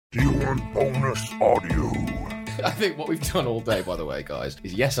Do you want bonus audio? I think what we've done all day, by the way, guys,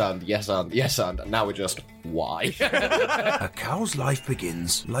 is yes and, and now we're just, why? A cow's life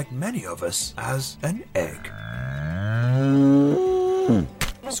begins, like many of us, as an egg.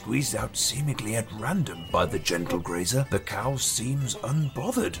 Squeezed out seemingly at random by the gentle grazer, the cow seems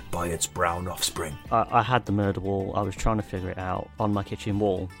unbothered by its brown offspring. I had the murder wall. I was trying to figure it out on my kitchen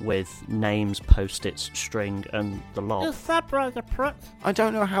wall with names, post-its, string, and the lot. Is that brother Prick? I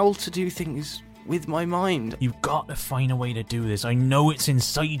don't know how to do things with my mind. You've got to find a way to do this. I know it's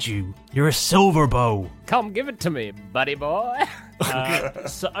inside you. You're a silver bow. Come give it to me, buddy boy.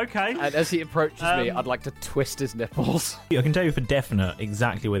 Okay. And as he approaches me, I'd like to twist his nipples. I can tell you for definite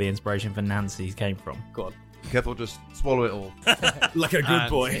exactly where the inspiration for Nancy came from. Go on. Careful, just swallow it all. Like a good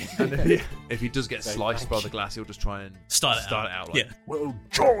boy. And if he does get sliced by the glass, he'll just try and start it out. Like, yeah. Well,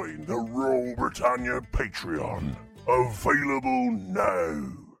 join the Royal Britannia Patreon. Available now.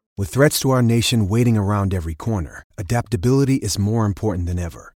 With threats to our nation waiting around every corner, adaptability is more important than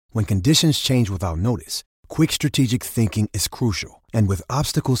ever. When conditions change without notice, quick strategic thinking is crucial. And with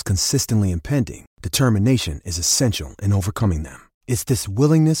obstacles consistently impending, determination is essential in overcoming them. It's this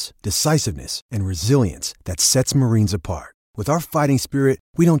willingness, decisiveness, and resilience that sets Marines apart. With our fighting spirit,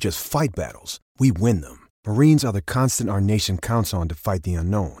 we don't just fight battles, we win them. Marines are the constant our nation counts on to fight the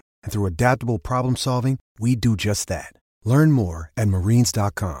unknown. And through adaptable problem solving, we do just that. Learn more at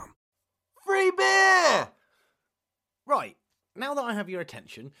marines.com. Free beer! Right, now that I have your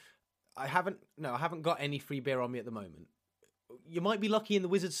attention, I haven't got any free beer on me at the moment. You might be lucky in the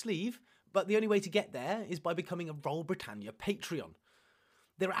wizard's sleeve, but the only way to get there is by becoming a Royal Britannia Patreon.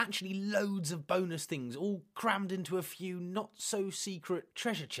 There are actually loads of bonus things, all crammed into a few not-so-secret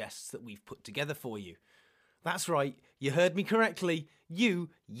treasure chests that we've put together for you. That's right, you heard me correctly. You,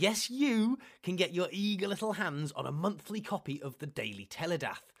 yes you, can get your eager little hands on a monthly copy of the Daily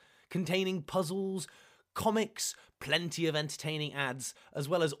Teledath, containing puzzles, comics, plenty of entertaining ads, as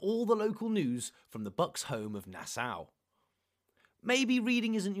well as all the local news from the Bucks' home of Nassau. Maybe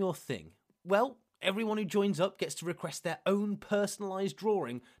reading isn't your thing. Well, everyone who joins up gets to request their own personalised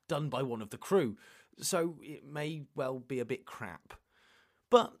drawing done by one of the crew, so it may well be a bit crap.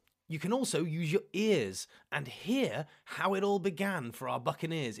 But you can also use your ears and hear how it all began for our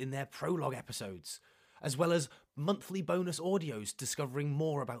Buccaneers in their prologue episodes, as well as monthly bonus audios discovering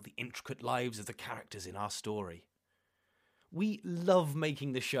more about the intricate lives of the characters in our story. We love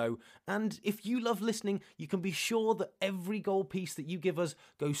making the show, and if you love listening, you can be sure that every gold piece that you give us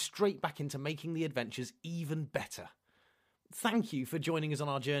goes straight back into making the adventures even better. Thank you for joining us on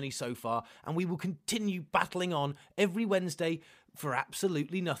our journey so far, and we will continue battling on every Wednesday for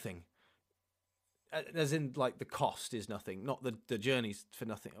absolutely nothing. As in, like, the cost is nothing, not the journey's for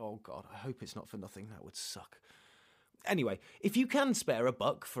nothing. Oh, God, I hope it's not for nothing. That would suck. Anyway, if you can spare a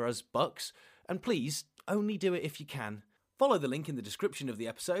buck for us bucks, and please, only do it if you can, follow the link in the description of the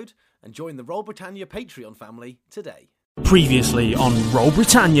episode and join the Royal Britannia Patreon family today. Previously on Royal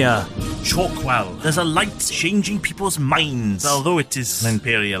Britannia. Chalkwell. There's a light changing people's minds. Although it is an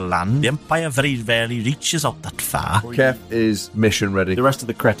imperial land, the Empire very rarely reaches out that far. Kev is mission ready. The rest of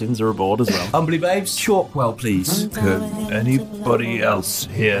the cretins are aboard as well. Humbly babes, Chalkwell, please. Could anybody else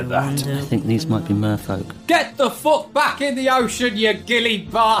hear that? I think these might be merfolk. Get the fuck back in the ocean, you gilly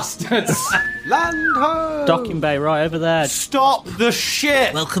bastards! Land ho! Docking bay right over there. Stop the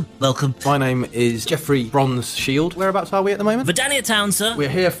shit! Welcome. My name is Geoffrey Bronze Shield. Whereabouts are we at the moment? Vidania Town, sir. We're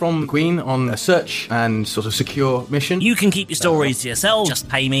here from the Queen on a search and sort of secure mission. You can keep your stories to yourself. Just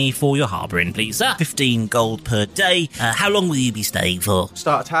pay me for your harbouring, please, sir. 15 gold per day. How long will you be staying for?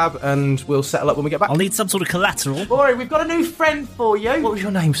 Start a tab and we'll settle up when we get back. I'll need some sort of collateral. Boy, we've got a new friend for you. What was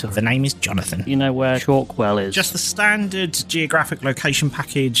your name, sir? The name is Jonathan. You know where Chalkwell is? Just the standard geographic location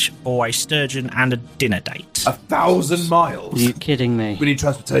package for a sturgeon and a dinner date. 1,000 miles. Are you kidding me? We need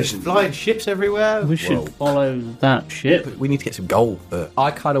transportation. Flying ships everywhere. We should follow that ship. We need to get some gold first.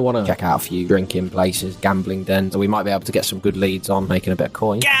 I kind of want to check out a few drinking places, gambling dens, so we might be able to get some good leads on making a bit of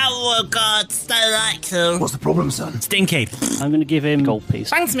coin. Oh, God, don't like them. What's the problem, son? Stinky. I'm going to give him a gold piece.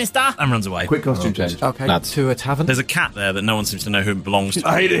 Thanks, mister. And runs away. Quick costume change. Okay, Lads. to a tavern. There's a cat there that no one seems to know who it belongs to.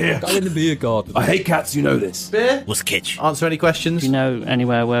 I hate it here. Go in the beer garden. I hate cats, you know this. Beer? What's the kitch? Answer any questions? Do you know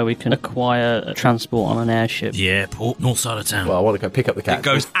anywhere where we can acquire a transport on an airship? Yeah, port, north side of town. Well, I want to go pick up the cat. It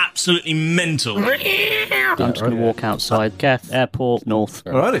goes absolutely mental. I'm just going to walk outside. Keth, airport, north.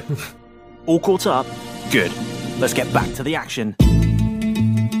 Alrighty. All caught up? Good. Let's get back to the action.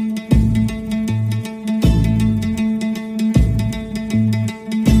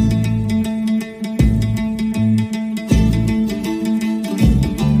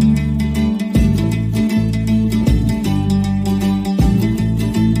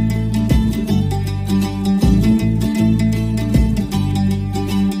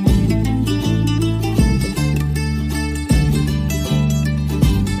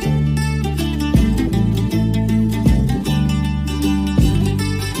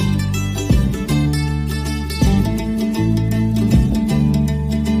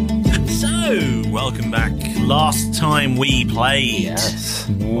 welcome back. Last time we played. Yes.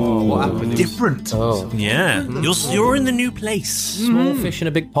 What happened? Different. Oh. Yeah. You're in the new place. Small fish in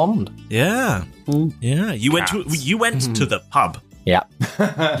a big pond. Yeah. Yeah. You went to the pub. Yeah.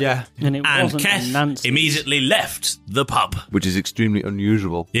 Yeah. And it And wasn't Keth Nancy's. immediately left the pub. Which is extremely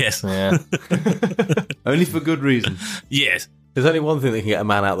unusual. Yes. Yeah. Only for good reason. Yes. There's only one thing that can get a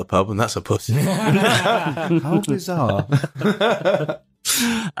man out of the pub, and that's a pussy. How bizarre.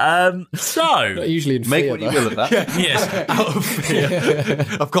 So Usually in Make fear, what you though. will of that. yes. Out of fear.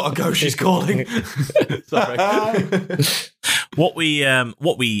 I've got to go, she's calling. Sorry. What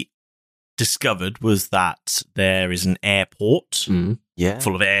we discovered was that there is an airport Yeah.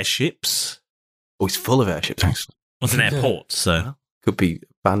 full of airships. Oh, it's full of airships, actually. Well, it's an airport, so Could be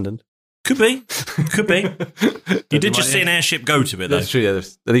abandoned. could be. You did just see an airship go to it, though. That's true, yeah.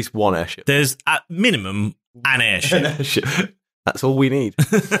 There's at least one airship. There's at minimum an airship. Airship. That's all we need.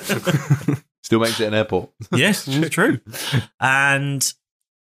 Still makes it an airport. Yes, it's true. And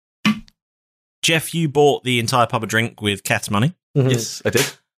Jeff, you bought the entire pub a drink with Kath's money. Yes, I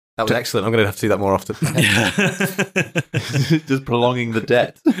did. That was excellent. I'm going to have to do that more often. Just prolonging the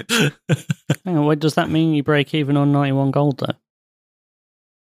debt. Hang on, does that mean you break even on 91 gold, though?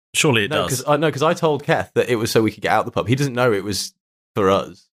 Surely it No, does. because I told Keth that it was so we could get out the pub. He doesn't know it was for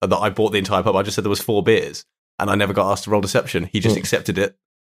us, that I bought the entire pub. I just said there was 4 beers, and I never got asked to roll deception. He just accepted it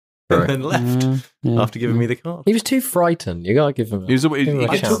and then left after giving me the card. He was too frightened. You gotta give him. He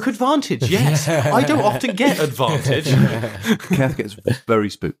I took advantage, yes. I don't often get advantage. Kath gets very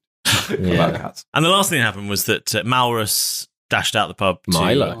spooked about cats. And the last thing that happened was that Malrus dashed out the pub.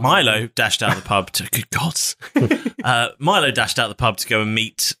 Milo dashed out the pub to. Good gods. Milo dashed out the pub to go and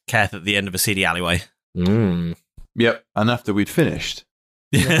meet Kath at the end of a seedy alleyway. Yep. And after we'd finished,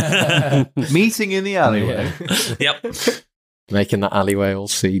 meeting in the alleyway. Yep. Making that alleyway all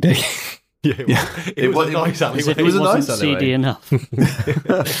seedy. It was a nice alleyway. It was a nice wasn't alleyway. seedy enough.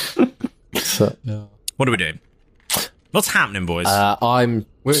 What are we doing? What's happening, boys? We're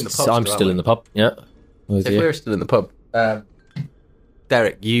in the pub. I'm still in the pub. Yeah. If we're still in the pub,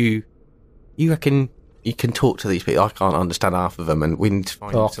 Derek, you reckon you can talk to these people? I can't understand half of them, and we need to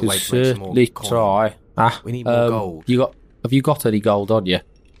find a way to make some more coin. try. We need more gold. Have you got any gold on you?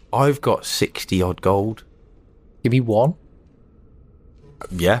 I've got 60 odd gold. Give me one.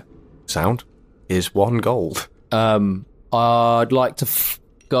 Yeah, sound is 1 gold. I'd like to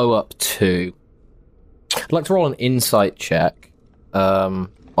go up to. I'd like to roll an insight check on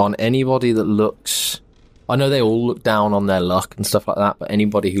anybody that looks. I know they all look down on their luck and stuff like that, but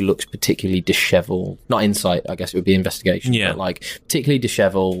anybody who looks particularly dishevelled, not insight, I guess it would be investigation, but like particularly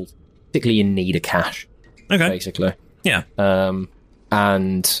dishevelled, particularly in need of cash. Okay. Basically. Yeah. So let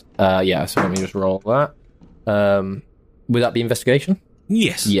me just roll that. Would that be investigation?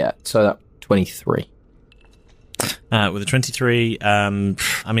 Yes. Yeah, so that 23. With a 23, I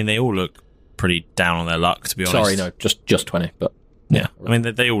mean, they all look pretty down on their luck, to be honest. Sorry, no, just 20, but... Yeah, I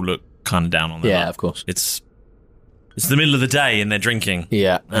mean, they all look kind of down on their luck. Yeah, of course. It's the middle of the day and they're drinking.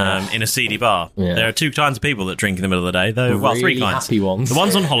 Yeah. In a seedy bar. Yeah. There are 2 kinds of people that drink in the middle of the day. Well, 3 Really kinds. happy ones. The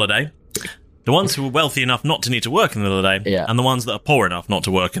ones on holiday, the ones who are wealthy enough not to need to work in the middle of the day, and the ones that are poor enough not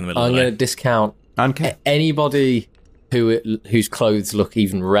to work in the middle I'm of the day. going to discount anybody whose clothes look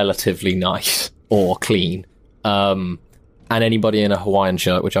even relatively nice or clean, and anybody in a Hawaiian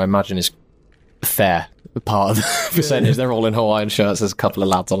shirt, which I imagine is fair part of the percentage. They're all in Hawaiian shirts. There's a couple of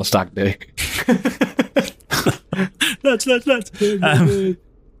lads on a stag do. Let's.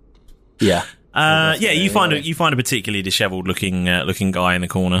 Yeah. You find a particularly dishevelled looking guy in the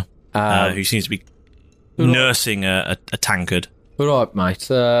corner who seems to be nursing a tankard. All right, mate.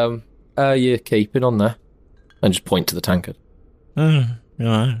 Are you keeping on there? And just point to the tankard.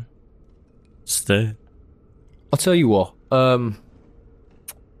 Stay. I'll tell you what.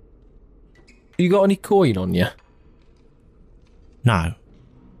 You got any coin on you? No.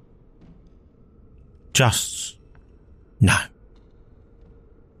 Just no.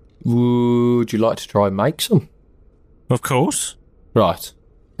 Would you like to try and make some? Of course. Right.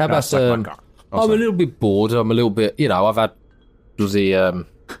 How about I'm a little bit bored. I'm a little bit, I've had bloody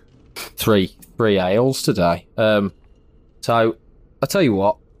three ales today. So I'll tell you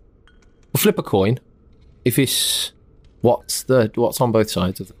what. We'll flip a coin. If it's what's on both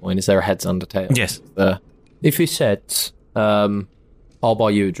sides of the coin? Is there a heads and a tails? Yes. If it's heads, I'll buy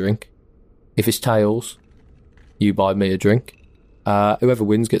you a drink. If it's tails, you buy me a drink. Whoever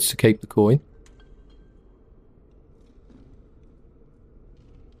wins gets to keep the coin.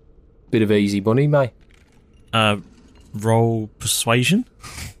 Bit of easy money, mate. Roll persuasion.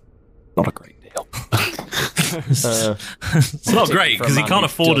 Not a great deal. It's not great because he can't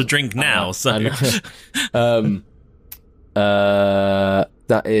afford a drink now. So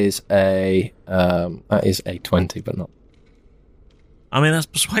that is a 20, but not. I mean, that's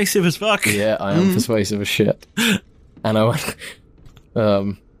persuasive as fuck. Yeah, I am persuasive as shit. And I went,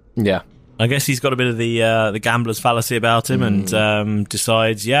 yeah. I guess he's got a bit of the gambler's fallacy about him, and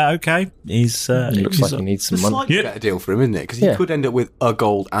decides, yeah, okay, looks like he needs some money. Slightly better deal for him, isn't it? Because he could end up with a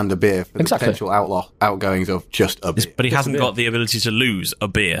gold and a beer for the potential outgoings of just a beer. But he hasn't got the ability to lose a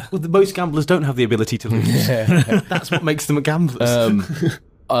beer. Well, most gamblers don't have the ability to lose. That's what makes them gamblers.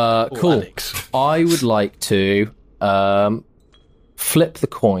 Cool. Addicts. I would like to flip the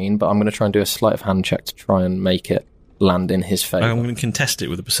coin, but I'm going to try and do a sleight of hand check to try and make it land in his favour. I'm going to contest it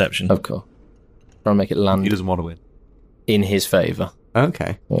with a perception. Of course. Try and make it land. He doesn't want to win. In his favour.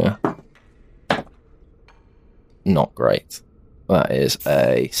 Okay. Yeah. Not great. That is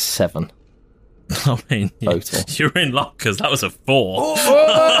a 7. I mean, total. You're in luck because that was a 4.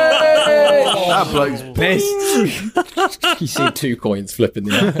 That bloke's pissed. You see 2 coins flip in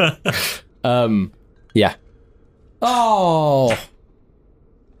the air. Yeah. Oh!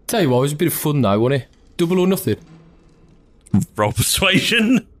 Tell you what, it was a bit of fun though, wasn't it? Double or nothing. Roll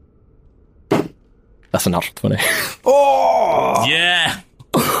persuasion. That's a natural 20. Oh! Yeah.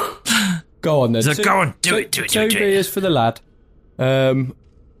 Go on then. So go on, do it. 2 beers for the lad.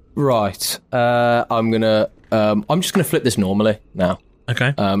 Right. I'm just gonna flip this normally now.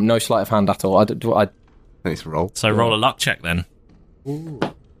 Okay. No sleight of hand at all. I Let's roll. So roll a luck check then. Ooh.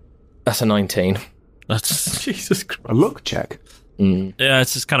 That's a 19. That's Jesus Christ. A luck check. Yeah,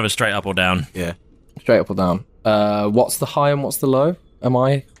 it's just kind of a straight up or down. Yeah. Straight up or down. What's the high and what's the low? Am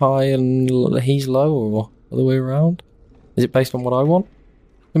I high and he's low, or other way around? Is it based on what I want?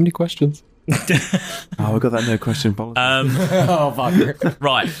 How many questions? Oh, we got that no question policy. Oh, fuck.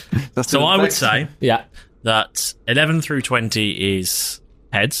 Right. So I would say that 11 through 20 is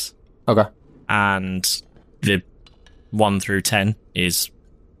heads. Okay. And the 1 through 10 is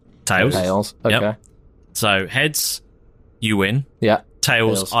tails. Tails. Okay. Yep. So heads, you win. Yeah.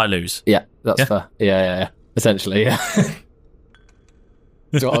 Tails, I lose. Yeah, that's fair. Yeah. Essentially, yeah.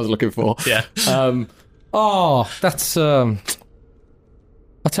 That's what I was looking for. Yeah. That's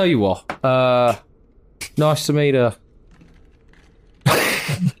I'll tell you what. Nice to meet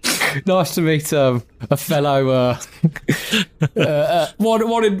nice to meet a fellow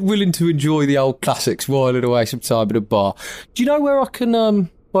one willing to enjoy the old classics, whiling away some time at a bar. Do you know where I can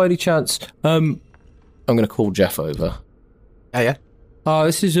by any chance I'm gonna call Jeff over. Oh yeah.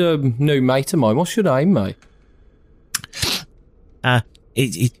 This is a new mate of mine. What's your name, mate?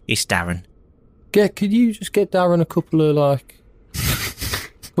 It's Darren. Could you just get Darren a couple of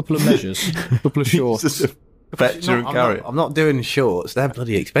measures, a couple of shorts? Fetcher and carry. I'm not doing shorts. They're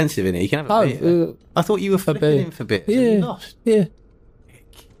bloody expensive in here. You can have a beer. I thought you were flipping in for bits. Yeah, lost. Yeah.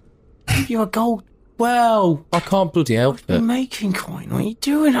 Give you a gold. Well, I can't bloody help it. You're making coin. What are you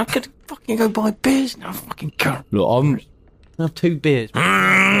doing? I could fucking go buy beers now. Fucking go. Look, I'll have 2 beers.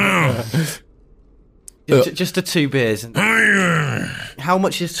 Just the 2 beers. How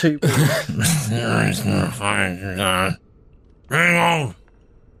much is 2 beers? Hang on.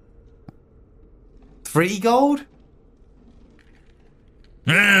 3 gold?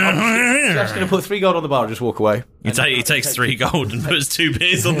 I'm just going to put 3 gold on the bar and just walk away. He takes 3 gold and puts 2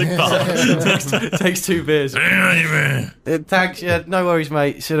 beers on the bar. takes 2 beers. Thanks, yeah, no worries,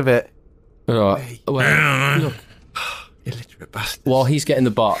 mate. Sit a bit. Right. Well, look. Illiterate bastard. While he's getting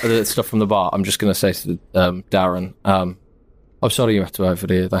the stuff from the bar, I'm just going to say to Darren, I'm sorry you have to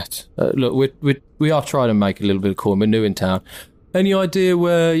overhear that. Look, we are trying to make a little bit of coin. We're new in town. Any idea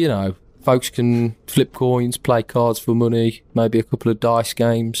where, folks can flip coins, play cards for money, maybe a couple of dice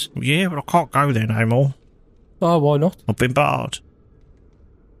games? Yeah, but I can't go there no more. Oh, why not? I've been barred.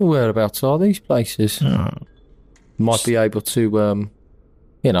 Whereabouts are these places? Might be able to,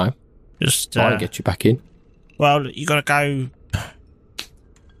 just try and get you back in. Well, you got to go.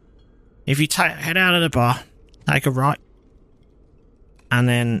 If you head out of the bar, take a right, and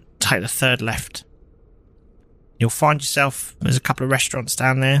then take the 3rd left. You'll find yourself. There's a couple of restaurants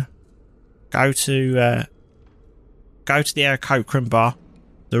down there. Go to the Aarakocra bar,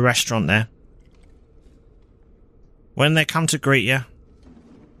 the restaurant there. When they come to greet you,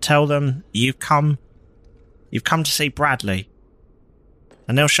 tell them you've come to see Bradley,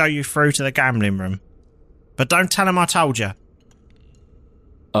 and they'll show you through to the gambling room. But don't tell them I told you.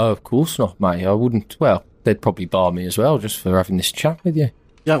 Oh, of course not, mate. I wouldn't. Well, they'd probably bar me as well just for having this chat with you.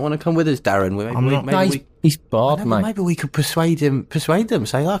 You don't want to come with us, Darren? He's barred, mate. Maybe we could persuade them. Say,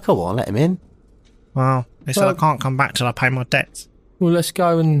 come on, let him in. Well, they said I can't come back till I pay my debts. Well, let's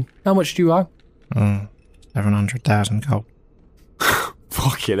go and... How much do you owe? 700,000 gold.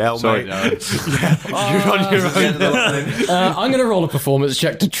 Fucking hell, Sorry, mate. Darren. You're on your own. I'm going to roll a performance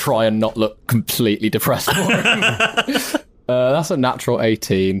check to try and not look completely depressed for him. That's a natural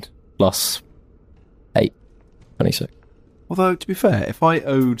 18 plus 8. 26. Although, to be fair, if I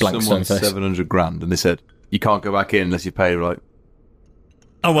owed Blank someone stone face. 700 grand and they said, you can't go back in unless you pay, like,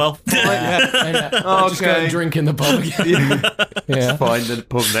 Oh, well. oh, Just go and drink in the pub again. yeah. Find the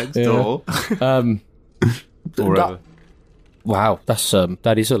pub next door. Or whatever. Wow,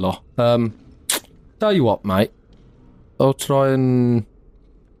 that is a lot. Tell you what, mate. I'll try and,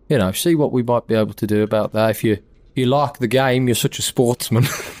 see what we might be able to do about that. If you like the game, you're such a sportsman.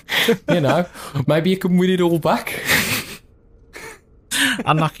 Maybe you can win it all back.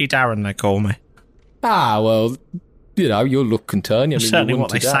 Unlucky Darren, they call me. Well, your luck can turn. That's certainly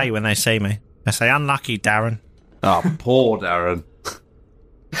what they say when they see me. They say, unlucky Darren. Oh, poor Darren.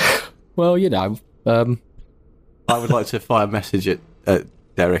 Well, I would like to fire a message at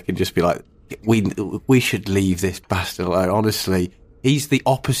Derek and just be like, we should leave this bastard alone. Honestly, he's the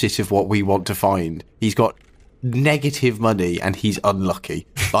opposite of what we want to find. He's got negative money and he's unlucky.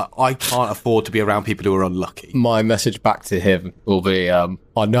 Like, I can't afford to be around people who are unlucky. My message back to him will be,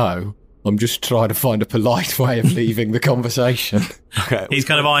 I know. I'm just trying to find a polite way of leaving the conversation. Okay. He's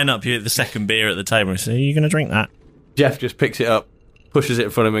kind of eyeing up you at the second beer at the table. So, are you going to drink that? Jeff just picks it up, pushes it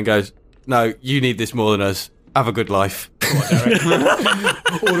in front of him and goes, no, you need this more than us. Have a good life.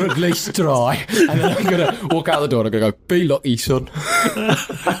 Or at least try. And then I'm going to walk out the door and I'm going to go, be lucky, son.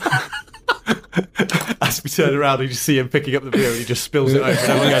 As we turn around, you just see him picking up the beer and he just spills it over. And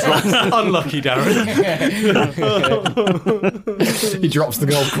everyone goes, unlucky, Darren. He drops the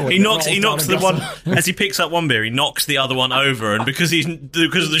gold coin. He knocks the one, as he picks up one beer, he knocks the other one over. And because of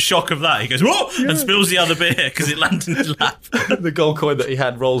the shock of that, he goes, whoa, and spills the other beer because it lands in his lap. The gold coin that he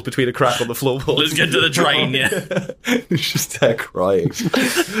had rolls between a crack on the floorboard. Let's get to the drain, He's just there crying.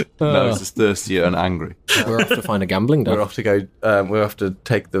 No, he's just thirsty and angry. We're off to find a gambling den. We're off to go. We're off to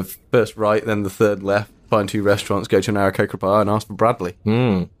take the first right, then the third left, find 2 restaurants, go to an Aarakocra bar, and ask for Bradley.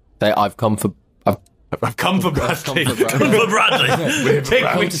 I've come for Bradley. For Bradley.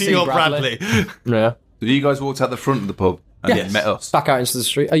 Take me to your Bradley. Yeah. So you guys walked out the front of the pub and met us. Back out into the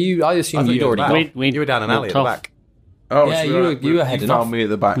street. I assume you'd already gone. You were down an alley at the back. Oh, Yeah, so you were heading found off. me at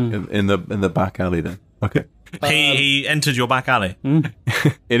the back in the back alley then. Okay. He entered your back alley.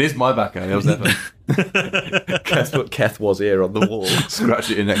 It is my back alley. I was there. Guess what Keth was here on the wall. Scratch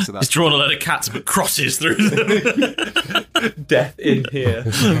it in next to He's that. drawn a load of cats but crosses through them. Death in here.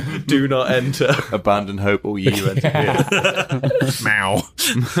 Do not enter. Abandon hope, all you enter here. Meow.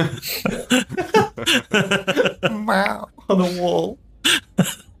 Wow. On the wall.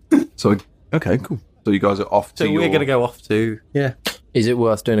 So, okay, cool. So you guys are off to So we're going to go off to... Yeah. Is it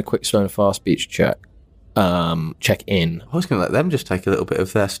worth doing a quick Stone of Far speech check? Check in. I was going to let them just take a little bit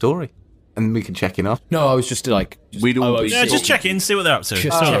of their story. And we can check in after. No, I was just like... We'd all be... Yeah, just check in, see what they're up to.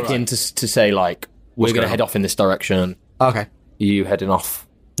 Just check in to say, like, we're going to head off in this direction. Okay. You heading off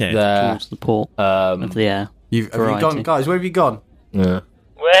Yeah, there. towards the port of the air. Have you Variety. gone? Guys, where have you gone? Yeah.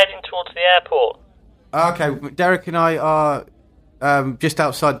 We're heading towards the airport. Okay, Derek and I are just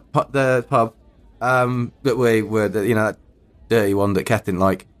outside the pub. But we were, that dirty one that Kath didn't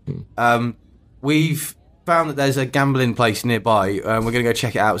like. We've found that there's a gambling place nearby. We're going to go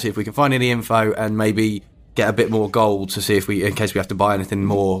check it out, see if we can find any info, and maybe get a bit more gold to see if in case we have to buy anything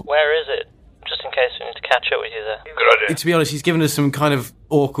more. Where is it? Just in case we need to catch up with you there. Good idea. To be honest, he's given us some kind of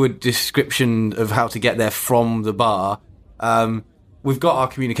awkward description of how to get there from the bar. We've got our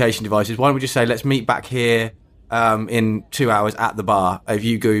communication devices. Why don't we just say, let's meet back here in 2 hours at the bar. If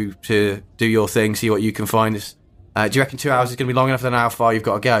you go to do your thing, see what you can find us. Do you reckon 2 hours is going to be long enough? Then how far you've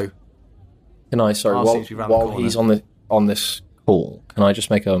got to go? Can I, sorry, while he's on this call, can I just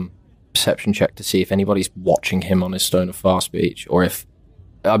make a perception check to see if anybody's watching him on his Stone of Far speech, or if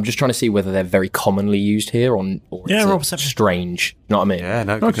I'm just trying to see whether they're very commonly used here or Yeah, roll it's perception. strange. You know what I mean? Yeah,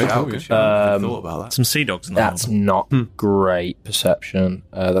 no, good shout. Good shout. I thought about that. Some sea dogs in the That's not great perception.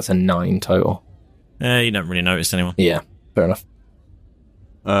 That's a 9 total. You don't really notice anyone. Yeah, fair enough.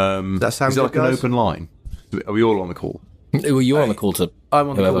 That sounds is it like good, an guys? open line? Are we all on the call? Well, you're on the call to... I'm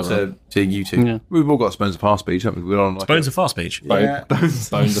on the call whoever, to you two. Yeah. We've all got Spoons of Far speech, haven't we? We're on like Bones of Fast Speech. Yeah.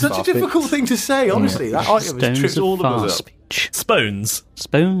 Bones of Such Far a difficult thing to say, honestly. That item has Stones tripped of all of us fast up. speech. Spoons.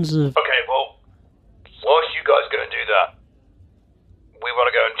 Spoons of... Okay, well, whilst you guys going to do that, we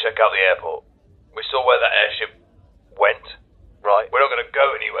want to go and check out the airport. We saw where that airship went, right? We're not going to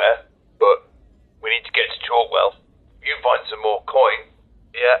go anywhere, but we need to get to Chalkwell. You find some more coin,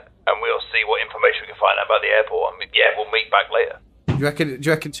 yeah, and we'll see what information we can find out about the airport. And yeah, we'll meet back later. Do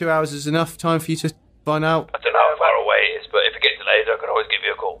you reckon 2 hours is enough time for you to find out. I don't know how far away it is, but if it gets delayed, I can always give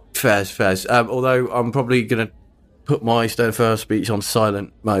you a call. Fairs. Although I'm probably going to put my Stone of Fire speech on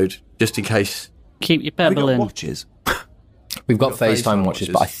silent mode, just in case. Keep your pebble in. Watches. We've got FaceTime watches,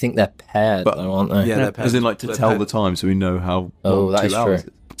 but I think they're paired, though, aren't they? Yeah, they're paired. As in, like, to tell the time so we know how Oh, that is 2 hours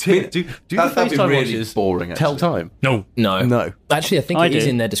true. Do the that'd be FaceTime really watches boring, tell actually. time? No. No. Actually, I think it is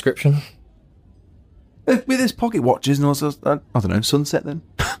in their description. With his pocket watches and also, I don't know, sunset then?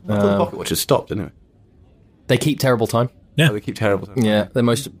 I thought the pocket watches stopped, anyway. They keep terrible time. Yeah. Oh, they keep terrible time. Yeah,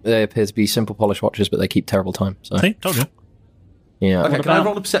 they appear to be simple polish watches, but they keep terrible time. So. See, told you. Yeah. Okay, can I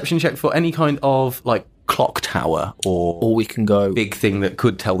roll a perception check for any kind of, like, clock tower or we can go big thing that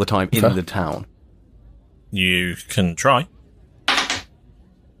could tell the time in the town? You can try.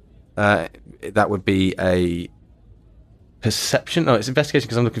 That would be a perception. No, it's investigation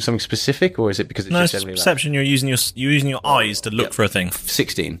because I'm looking for something specific, or is it because it's No, just it's generally perception. You're using your eyes to look for a thing.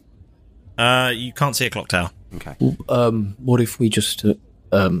 16. You can't see a clock tower. Okay. What if we just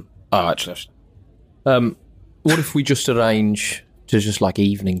what if we just arrange to just like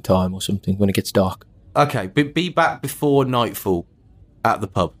evening time or something when it gets dark? Okay, be back before nightfall at the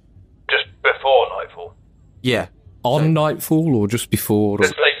pub. Just before nightfall. Yeah. On nightfall or just before?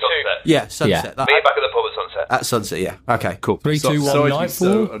 Just late sunset. Yeah, sunset. Yeah. That- Meet back at the pub at sunset. At sunset, yeah. Okay, cool. 3, 2, 1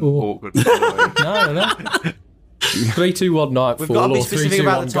 nightfall. Awkward. No. 3, 2, 1 nightfall. We've got to be or 3, specific 2,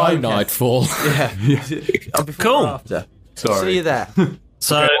 about 1 the time, go Kev. nightfall. Yeah. Before Cool. or after. Sorry. See you there.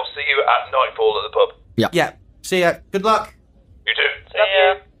 So We'll see you at nightfall at the pub. Yeah. See ya. Good luck. You too. See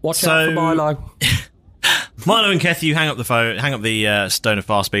ya. Watch out for Milo. Milo and Keth, you hang up the Stone of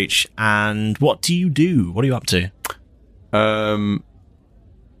Far speech, and what do you do? What are you up to? We're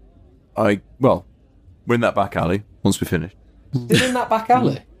in that back alley once we're finished. Still in that back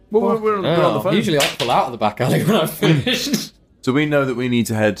alley? Well, we're on the phone. Usually I pull out of the back alley when I've finished. So we know that we need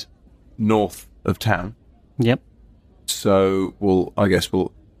to head north of town. Yep. So we'll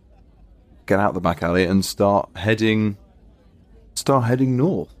get out the back alley and start heading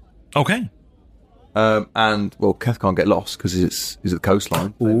north. Okay. And Keth can't get lost because it's at the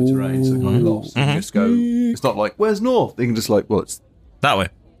coastline, favourite terrain, so he can't get lost. He can just go. It's not like where's north. He can just it's That way.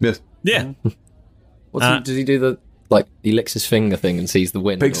 yes. Yeah. Does he do the he licks his finger thing and sees the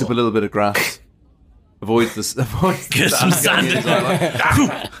wind? Picks up a little bit of grass. Avoids the Get some sand in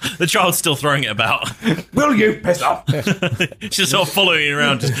there. The child's still throwing it about. Will you piss off? She's sort of following you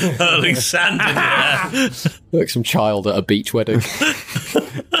around, just hurling sand in the air. Like some child at a beach wedding.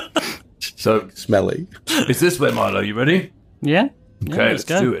 So smelly. Is this way, Milo? You ready? Yeah. Okay, let's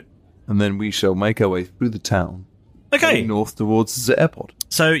do it. And then we shall make our way through the town. Okay. Heading north towards the airport.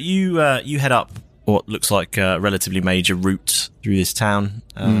 So you head up what looks like a relatively major route through this town.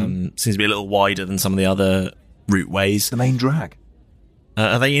 Seems to be a little wider than some of the other route ways. The main drag.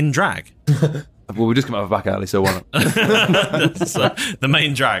 Are they in drag? Well, we just come out of a back alley, so why not? So, the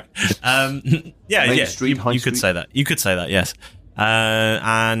main drag. Main street, high you could street. say that. You could say that, yes.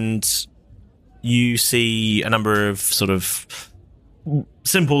 And you see a number of sort of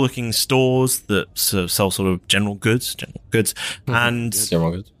simple-looking stores that sell sort of general goods, and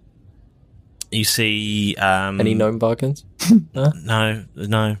General goods. you see Any known bargains? no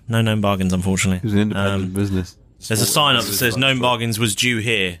known bargains, unfortunately. It was an independent business. There's a sign up that says known bargains was due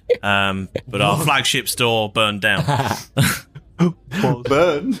here, but our flagship store burned down.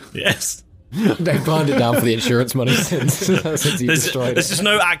 Burn? Yes. They burned it down for the insurance money since you destroyed There's it. just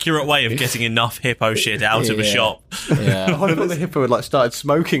no accurate way of getting enough hippo shit out of a Yeah. shop. Yeah. I thought the hippo had started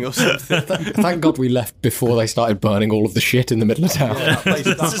smoking or something. Thank God we left before they started burning all of the shit in the middle of town. There's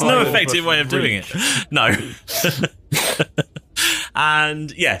just no effective way of doing it. No.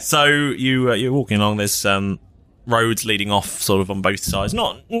 And yeah, so you're walking along. There's roads leading off sort of on both sides.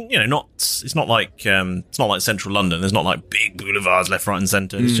 It's not like central London. There's not like big boulevards left, right, and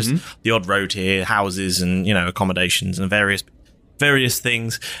centre. It's just the odd road here, houses, and accommodations and various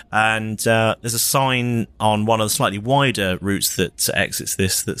things. And there's a sign on one of the slightly wider routes that exits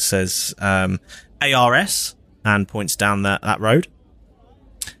this that says ARS and points down that road.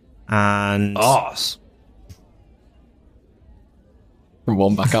 And Arse. From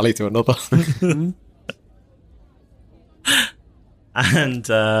one back alley to another. And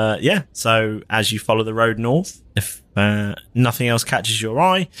so as you follow the road north, if nothing else catches your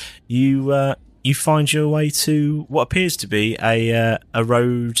eye, you find your way to what appears to be a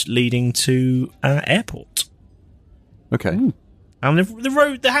road leading to airport. Okay. And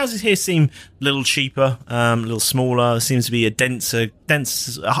the houses here seem a little cheaper, a little smaller. There seems to be a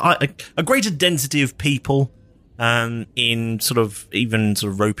greater density of people in sort of even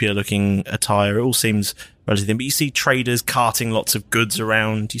sort of ropier looking attire. It all seems relatively thin, but you see traders carting lots of goods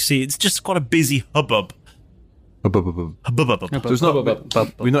around. You see it's just quite a busy hubbub. So it's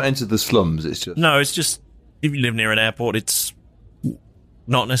not. We've not entered the slums. It's just No, it's just if you live near an airport, it's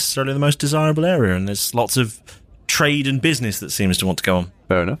not necessarily the most desirable area, and there's lots of trade and business that seems to want to go on.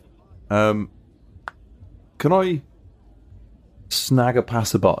 fair enough. Can I snag a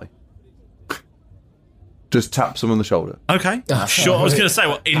passerby? Just tap someone on the shoulder. Okay, sure. I was going to say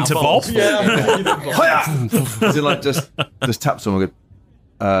what into Bob. Hiya! As in, like, just tap someone.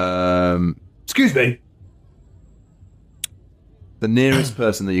 Go, excuse me. The nearest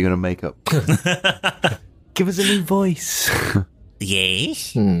person that you're going to make up. Give us a new voice.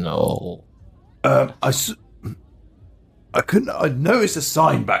 Yes. No. I noticed a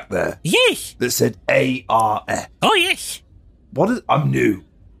sign back there. Yes. That said ARF. Oh, yes. I'm new.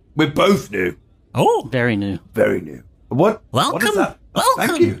 We're both new. Oh. Very new. Very new. What is that? Welcome.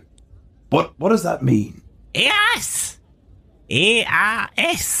 Thank you. What does that mean? ARS.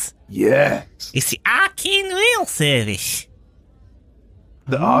 ARS. Yes. It's the Arcane Rail Service.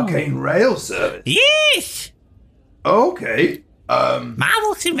 The Arcane Rail Service? Yes. Okay.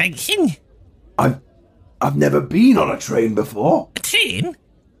 Marvelous invention. I've never been on a train before. A train?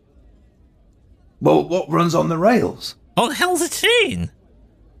 Well, what runs on the rails? What the hell's a train?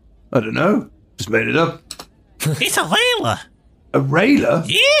 I don't know. Just made it up. It's a railer. A railer?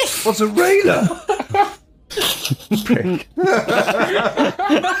 Yes. What's a railer?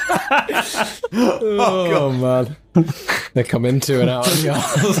 Oh, man. They come into and out of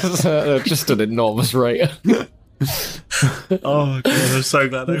the just an enormous rate. Oh, God, I'm so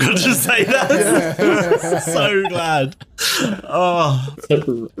glad I got to say that. So glad. Oh.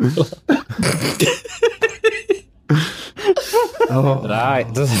 Right.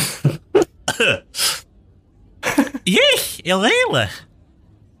 Yes, a railer.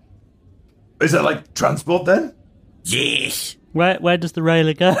 Is that like transport then? Yes. Where does the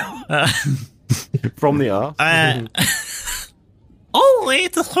railer go? From the arse. All the way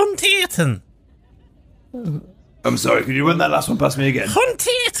to Huntington. I'm sorry, could you run that last one past me again?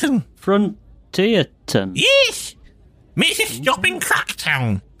 Huntington. Frontierton. Yes. Makes a stop in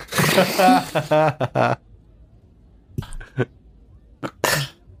Cracktown.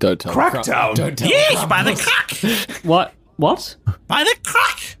 Don't tell Cracktown? Don't tell Yes, by the crack. What? By the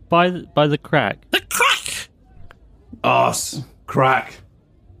crack. By the crack. The crack. Arse. Crack.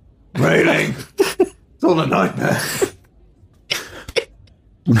 Railing. It's all a nightmare.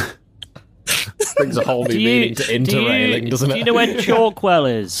 Brings a whole new meaning to interrailing, doesn't it? Do you know where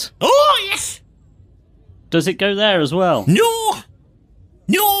Chalkwell is? Oh, yes. Does it go there as well? No.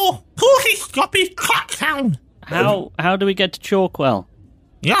 Please stop in Cracktown. How do we get to Chalkwell?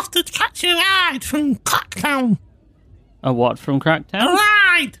 You have to catch a ride from Cracktown. A what from Cracktown? A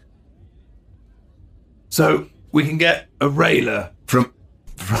ride. So we can get a railer from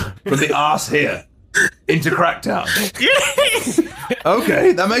the arse here into Cracktown. Yes.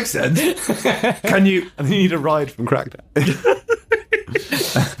 Okay, that makes sense. Can you? I think you need a ride from Crackdown.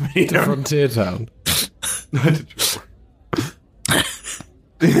 To Frontier Town.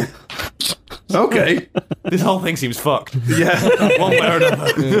 Okay. This whole thing seems fucked. Yeah, one way or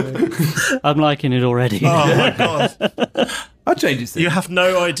another. I'm liking it already. Oh, my God. I'll change this thing. You have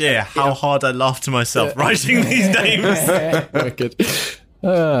no idea how hard I laugh to myself writing these names. Wicked. You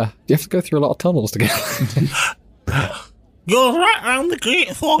have to go through a lot of tunnels to get. You're right around the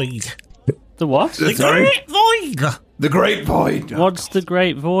Great Void. The what? The Sorry? Great Void. The Great Void. What's the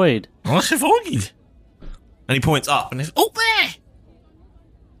Great Void? What's a void? And he points up and he's, Up there.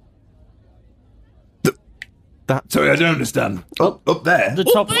 Sorry, I don't understand. Up there. The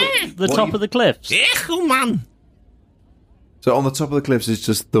top of the cliffs. Yes, good man. So on the top of the cliffs is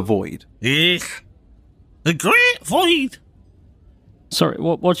just the void. Yes. The Great Void. Sorry,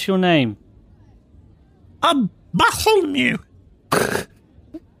 what's your name? I'm Bartholomew.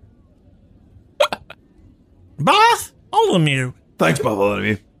 Bartholomew. Thanks,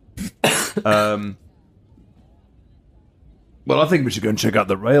 Bartholomew. Well, I think we should go and check out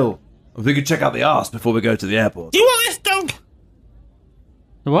the rail. If we could check out the arse before we go to the airport. Do you want this dog?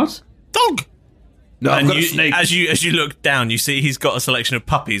 The what? Dog. No, I've and got a snake. As you look down, you see he's got a selection of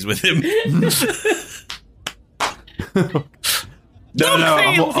puppies with him. No,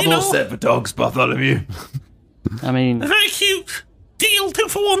 I'm all set for dogs, Bartholomew. I mean, They're very cute. Deal 2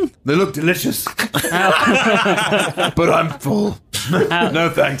 for 1. They look delicious. But I'm full. No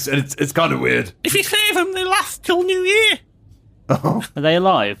thanks, and it's kind of weird. If you save them, they last till New Year. Oh. Are they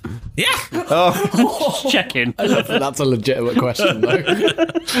alive? Yeah. Oh. Just checking. I don't think that's a legitimate question, though.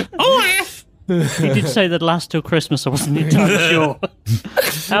 Oh, yes. You did say they'd last till Christmas, I wasn't entirely sure.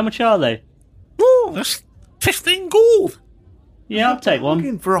 How much are they? Oh, that's 15 gold. Yeah, I'll take one.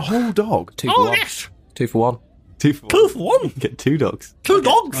 Looking for a whole dog. 2 for Oh, 1. yes. 2 for 1. 2 for 2 for 1. Get 2 dogs. 2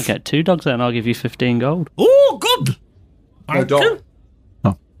 dogs. I'll get 2 dogs then, I'll give you 15 gold. Oh, good. No dog.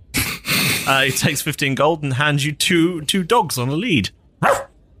 He takes 15 gold and hands you two dogs on a lead. Are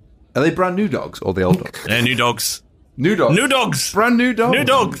they brand new dogs or the old dogs? They're new dogs. New dogs. New dogs. Brand new dogs. New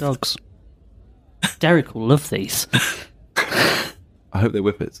dogs. Dogs. Derek will love these. I hope they're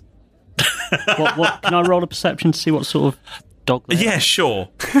whippets. What? Can I roll a perception to see what sort of dog they are? Yeah, sure.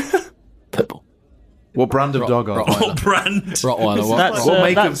 Pitbull. What brand of dog are they? What brand? Rottweiler. What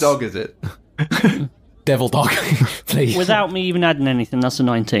make of dog is it? Devil dog. Please. Without me even adding anything, that's a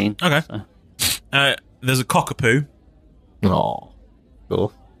 19. Okay. So. There's a cockapoo. Oh.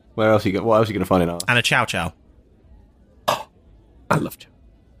 Cool. What else are you going to find in ours? And a chow chow. I love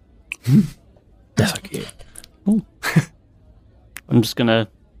you. That's so cute. I'm just gonna,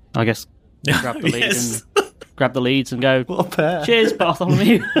 I guess, grab the lead Yes. and grab the leads and go. What a pair. Cheers,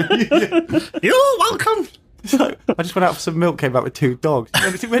 Bartholomew. You're welcome. I just went out for some milk, came back with 2 dogs.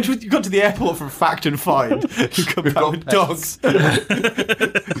 Imagine you got to the airport for a fact and find. You come back with dogs.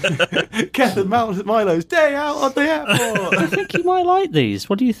 Keth and Milo's day out on the airport. I think he might like these.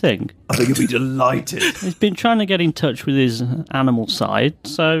 What do you think? I think he'd be delighted. He's been trying to get in touch with his animal side,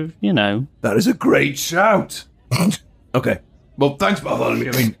 so, you know. That is a great shout. Okay. Well, thanks, Bartholomew.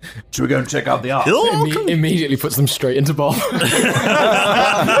 I mean, should we go and check out the art? Immediately puts them straight into Bob.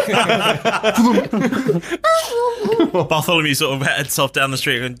 Bartholomew sort of heads off down the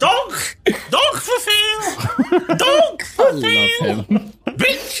street going, dog for Phil! Dog for Phil! I love him.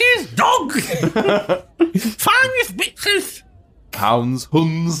 Bitches, dog. Finest bitches. Hounds,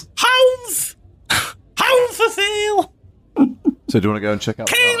 huns. Hounds. Hounds for Phil. So do you want to go and check out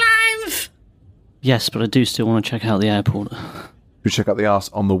the art? Canines. Yes, but I do still want to check out the airport. We check out the arse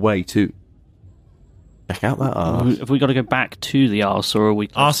on the way too. Check out that arse. Have we got to go back to the arse, or are we?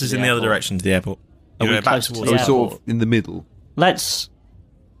 close Arse to is in the other airport? direction to the airport. Are You we go back close to towards the We're sort airport? of in the middle. Let's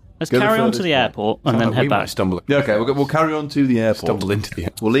Go the carry on to furthest the point. airport and then we head might back. stumble. Yeah, okay, we'll carry on to the airport. Stumble into the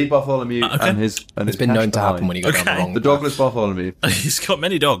airport. We'll leave Bartholomew Okay. and his. And It's his been cash known to happen behind. when you go down the Okay. wrong The dogless Bartholomew. He's got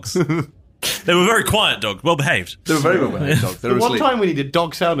many dogs. They were very quiet dogs, well behaved. They were very well behaved dogs. They were The one asleep. time we needed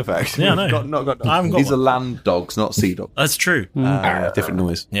dog sound effects. Yeah, I know. Not got I haven't got These are one. land dogs, not sea dogs. That's true. different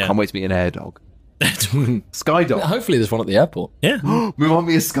noise. Yeah. Can't wait to meet an air dog. Sky dog. Hopefully there's one at the airport. Yeah. We want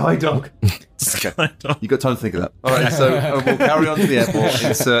me a sky dog. Sky dog. You got time to think of that. All right, so we'll carry on to the airport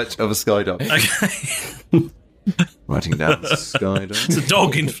in search of a sky dog. Okay. Writing down sky dog. It's a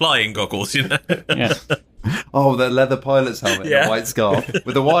dog in flying goggles, you know. Yeah. Oh, the leather pilot's helmet and Yeah. a white scarf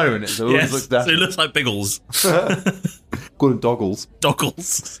with a wire in it, so it always Yes. looks So daft. it looks like Biggles. Call them doggles.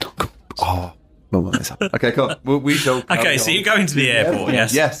 Doggles. Oh, well, that's happened. Okay, come on. We shall. Okay, carry so on you're going to the airport,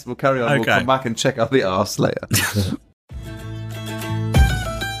 yes? Yes, we'll carry on. We'll Okay. come back and check out the arse later.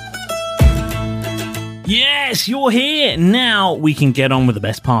 Yes, you're here. Now we can get on with the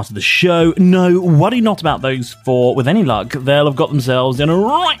best part of the show. No, worry not about those four. With any luck, they'll have got themselves in a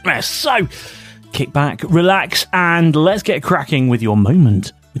right mess. So, kick back, relax, and let's get cracking with your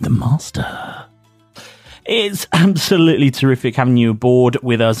moment with the Master. It's absolutely terrific having you aboard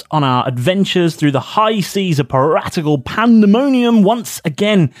with us on our adventures through the high seas of piratical pandemonium once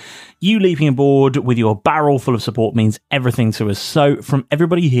again. You leaping aboard with your barrel full of support means everything to us. So, from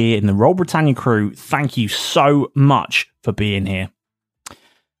everybody here in the Royal Britannia crew, thank you so much for being here.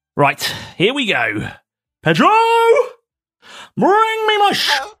 Right, here we go. Pedro! Bring me my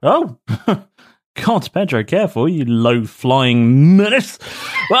Oh! God, Pedro, careful, you low-flying menace.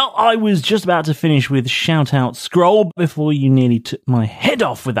 Well, I was just about to finish with shout-out scroll before you nearly took my head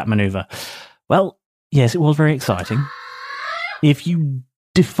off with that manoeuvre. Well, yes, it was very exciting. If you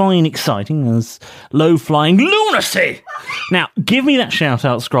define exciting as low-flying lunacy. Now, give me that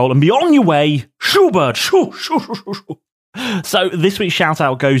shout-out scroll and be on your way. Shoo-bird, shoo, shoo, shoo, shoo, shoo. So this week's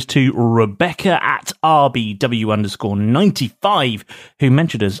shout-out goes to Rebecca at RBW_95, who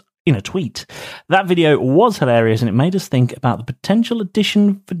mentioned us in a tweet. That video was hilarious and it made us think about the potential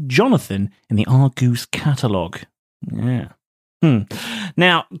addition for Jonathan in the Argoose catalogue. Yeah.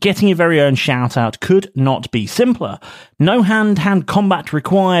 Now, getting your very own shout-out could not be simpler. No hand-to-hand combat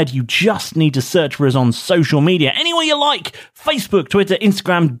required. You just need to search for us on social media. Anywhere you like. Facebook, Twitter,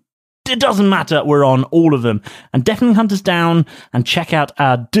 Instagram. It doesn't matter. We're on all of them. And definitely hunt us down and check out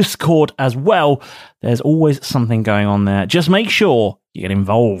our Discord as well. There's always something going on there. Just make sure you get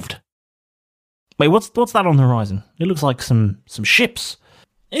involved. Wait, what's that on the horizon? It looks like some ships.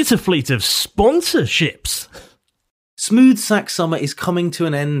 It's a fleet of sponsorships. Smooth Sack Summer is coming to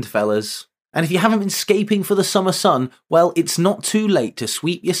an end, fellas. And if you haven't been scaping for the summer sun, well, it's not too late to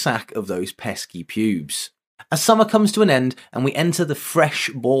sweep your sack of those pesky pubes. As summer comes to an end and we enter the fresh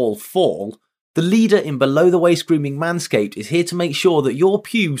ball fall, the leader in below-the-waist grooming Manscaped is here to make sure that your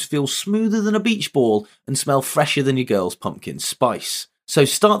pubes feel smoother than a beach ball and smell fresher than your girl's pumpkin spice. So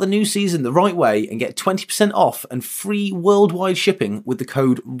start the new season the right way and get 20% off and free worldwide shipping with the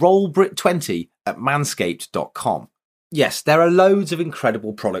code ROLLBRIT20 at manscaped.com. Yes, there are loads of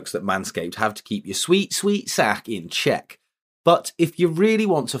incredible products that Manscaped have to keep your sweet, sweet sack in check. But if you really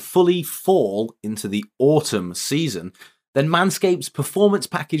want to fully fall into the autumn season, then Manscaped's Performance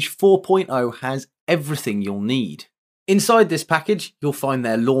Package 4.0 has everything you'll need. Inside this package, you'll find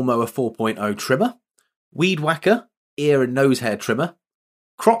their Lawnmower 4.0 trimmer, Weed Whacker, ear and nose hair trimmer,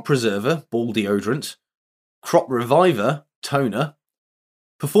 Crop Preserver, ball deodorant, Crop Reviver, toner,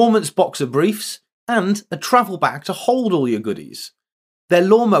 Performance Boxer briefs, and a travel bag to hold all your goodies. Their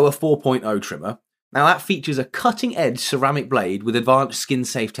Lawnmower 4.0 trimmer, now that features a cutting-edge ceramic blade with advanced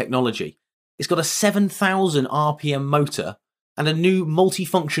skin-safe technology. It's got a 7,000 RPM motor and a new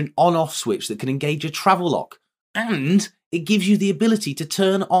multi-function on-off switch that can engage a travel lock. And it gives you the ability to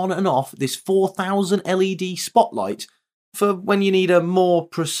turn on and off this 4,000 LED spotlight for when you need a more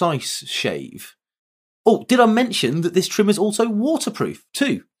precise shave. Oh, did I mention that this trim is also waterproof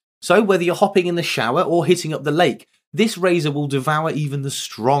too? So whether you're hopping in the shower or hitting up the lake, this razor will devour even the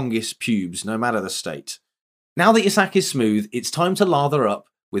strongest pubes, no matter the state. Now that your sack is smooth, it's time to lather up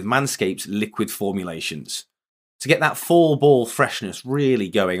with Manscaped's liquid formulations to get that fall ball freshness really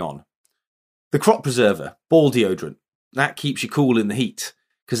going on. The Crop Preserver, ball deodorant, that keeps you cool in the heat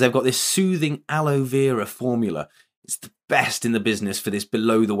because they've got this soothing aloe vera formula. It's the best in the business for this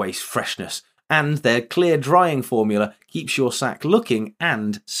below-the-waist freshness, and their clear drying formula keeps your sack looking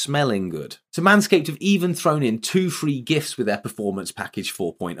and smelling good. So Manscaped have even thrown in 2 free gifts with their Performance Package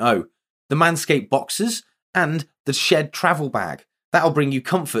 4.0. The Manscaped Boxers and the Shed Travel Bag. That'll bring you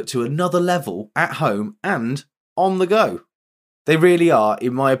comfort to another level at home and on the go. They really are,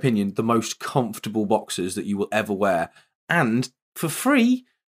 in my opinion, the most comfortable boxers that you will ever wear. And for free,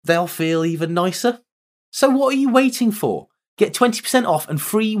 they'll feel even nicer. So what are you waiting for? Get 20% off and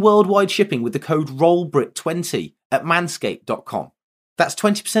free worldwide shipping with the code ROLLBRIT20 at manscaped.com. That's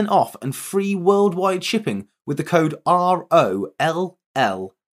 20% off and free worldwide shipping with the code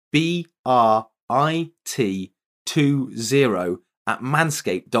ROLLBRIT20 at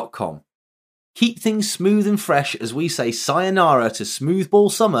manscaped.com. Keep things smooth and fresh as we say sayonara to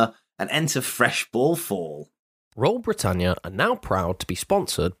smoothball summer and enter fresh ball fall. Roll Britannia are now proud to be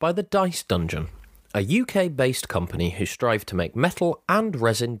sponsored by the Dice Dungeon, a UK-based company who strive to make metal and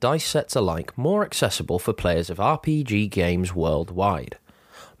resin dice sets alike more accessible for players of RPG games worldwide.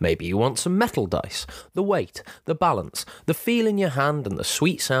 Maybe you want some metal dice, the weight, the balance, the feel in your hand and the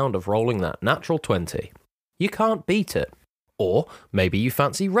sweet sound of rolling that natural 20. You can't beat it. Or maybe you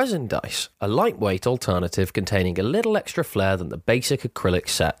fancy resin dice, a lightweight alternative containing a little extra flair than the basic acrylic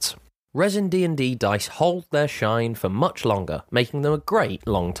sets. Resin D&D dice hold their shine for much longer, making them a great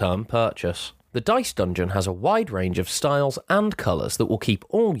long-term purchase. The Dice Dungeon has a wide range of styles and colours that will keep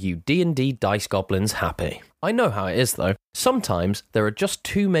all you D&D dice goblins happy. I know how it is though. Sometimes there are just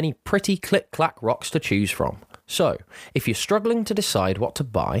too many pretty click-clack rocks to choose from. So, if you're struggling to decide what to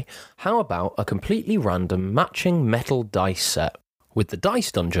buy, how about a completely random matching metal dice set? With the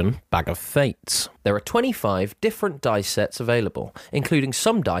Dice Dungeon Bag of Fates. There are 25 different dice sets available, including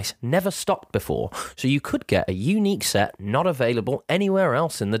some dice never stocked before, so you could get a unique set not available anywhere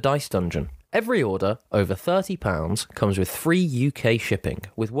else in the Dice Dungeon. Every order over £30 comes with free UK shipping,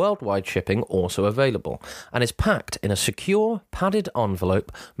 with worldwide shipping also available, and is packed in a secure, padded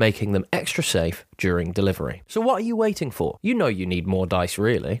envelope, making them extra safe during delivery. So what are you waiting for? You know you need more dice,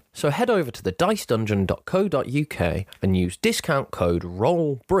 really. So head over to thedicedungeon.co.uk and use discount code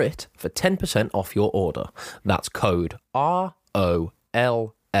ROLLBRIT for 10% off your order. That's code ROLLBRIT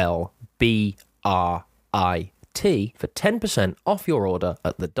for 10% off your order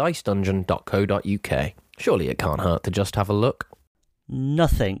at thedicedungeon.co.uk. Surely it can't hurt to just have a look.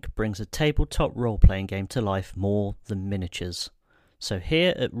 Nothing brings a tabletop role-playing game to life more than miniatures. So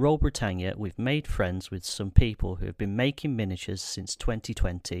here at Roll Britannia, we've made friends with some people who have been making miniatures since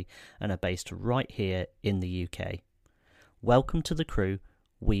 2020 and are based right here in the UK. Welcome to the crew,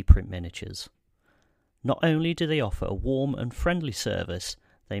 We Print Miniatures. Not only do they offer a warm and friendly service,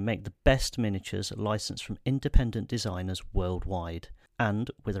 they make the best miniatures licensed from independent designers worldwide.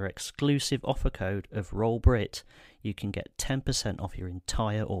 And with our exclusive offer code of ROLLBRIT, you can get 10% off your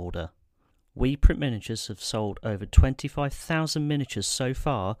entire order. We Print Miniatures have sold over 25,000 miniatures so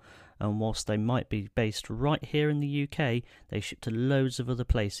far, and whilst they might be based right here in the UK, they ship to loads of other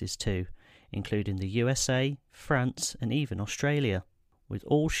places too, including the USA, France, and even Australia, with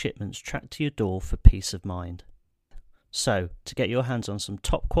all shipments tracked to your door for peace of mind. So, to get your hands on some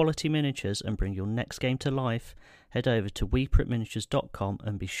top quality miniatures and bring your next game to life, head over to weprintminiatures.com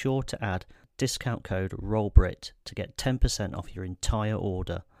and be sure to add discount code ROLLBRIT to get 10% off your entire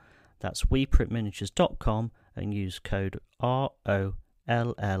order. That's weprintminiatures.com and use code ROLLBRIT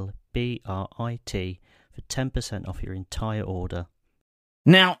for 10% off your entire order.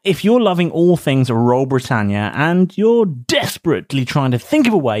 Now, if you're loving all things Royal Britannia and you're desperately trying to think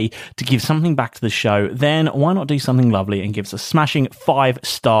of a way to give something back to the show, then why not do something lovely and give us a smashing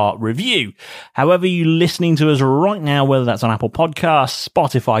 5-star review? However you're listening to us right now, whether that's on Apple Podcasts,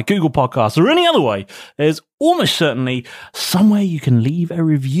 Spotify, Google Podcasts, or any other way, there's almost certainly somewhere you can leave a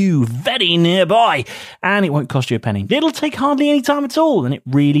review very nearby, and it won't cost you a penny. It'll take hardly any time at all, and it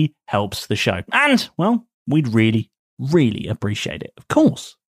really helps the show. And, well, we'd really appreciate it, of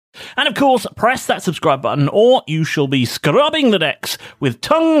course. And of course, press that subscribe button or you shall be scrubbing the decks with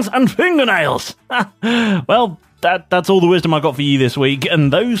tongues and fingernails. Well, that's all the wisdom I got for you this week,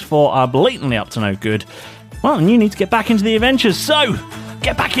 and those 4 are blatantly up to no good. Well, and you need to get back into the adventures, so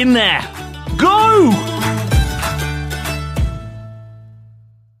get back in there. Go!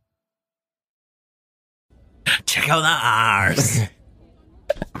 Check out that arse.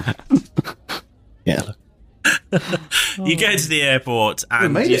 Yeah, look. You get to the airport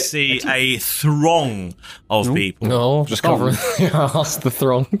and you see a throng of people. No, just covering the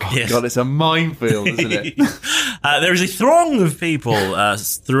throng. Yes. God, it's a minefield, isn't it? There is a throng of people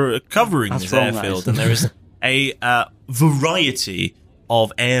covering That's this wrong, airfield, that is. and there is a variety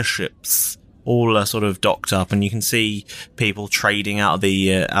of airships, all sort of docked up, and you can see people trading out of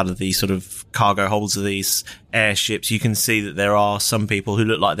the sort of cargo holds of these airships. You can see that there are some people who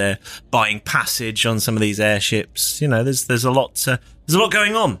look like they're buying passage on some of these airships. You know, there's a lot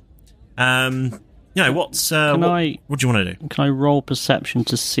going on. You know, what do you want to do? Can I roll perception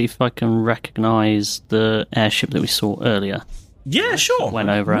to see if I can recognise the airship that we saw earlier? Yeah, sure. Went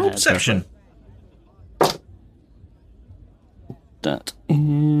over our Roll heads. perception. That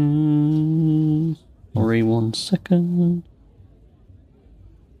is... Sorry, 1 second.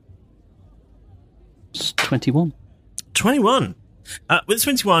 It's 21. 21. With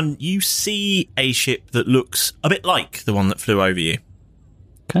 21, you see a ship that looks a bit like the one that flew over you.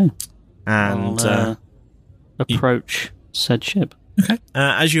 Okay. And I'll, approach said ship. Okay.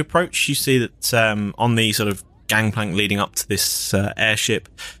 As you approach, you see that on the sort of gangplank leading up to this airship,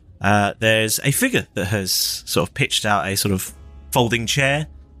 there's a figure that has sort of pitched out a sort of folding chair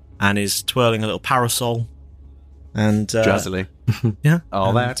and is twirling a little parasol. And Jazzily. Yeah. Oh,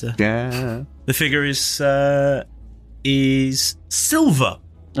 and, that. Yeah. The figure is silver.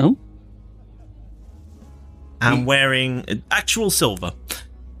 Oh. And wearing actual silver.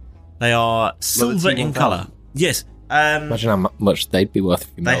 They are silver in colour. Yes. Imagine how much they'd be worth if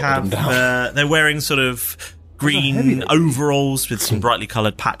you melted them down. They're wearing sort of green overalls with some brightly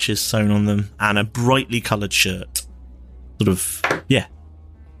coloured patches sewn on them and a brightly coloured shirt. Sort of, yeah.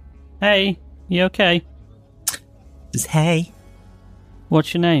 Hey, you okay? Just hey.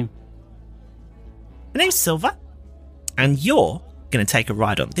 What's your name? My name's Silver, and you're going to take a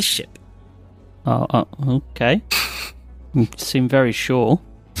ride on this ship. Oh, okay. You seem very sure.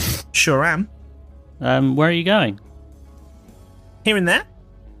 Sure am. Where are you going? Here and there.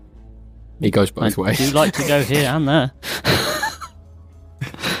 He goes both I ways. do like to go here and there.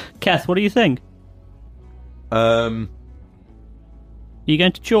 Kath, what do you think? Are you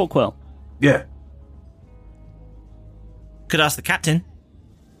going to Chalkwell? Yeah. Could ask the captain.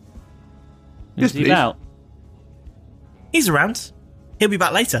 Is he about? He's around. He'll be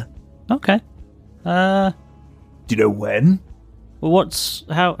back later. Okay. Do you know when? Well,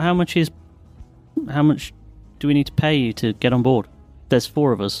 how much do we need to pay you to get on board? There's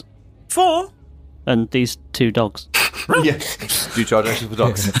 4 of us. 4? And these 2 dogs. Yeah. Do you charge extra for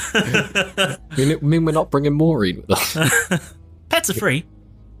dogs? You mean we're not bringing Maureen with us? Pets are free.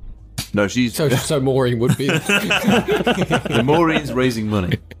 No, she's... So Maureen would be... Maureen's raising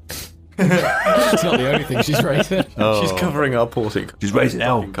money. It's not the only thing she's raising. Oh. She's covering our porting. She's raising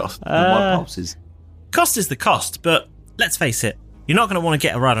our cost. My pops is... Cost is the cost, but let's face it, you're not going to want to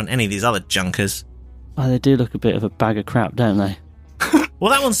get a ride on any of these other junkers. Oh, they do look a bit of a bag of crap, don't they?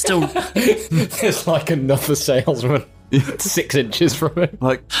 Well, that one's still... There's like another salesman 6 inches from it.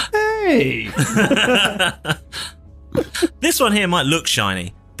 Like, hey! This one here might look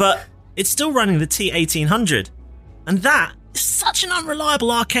shiny, but it's still running the T1800. And that is such an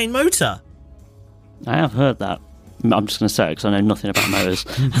unreliable arcane motor. I have heard that. I'm just going to say it because I know nothing about motors.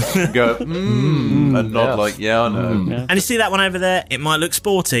 Go, and nod like, yeah, I know. Yeah. And you see that one over there? It might look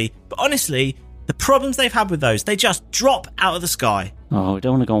sporty, but honestly, the problems they've had with those, they just drop out of the sky. Oh, we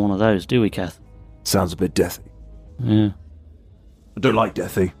don't want to go on one of those, do we, Kath? Sounds a bit deathy. Yeah. I don't like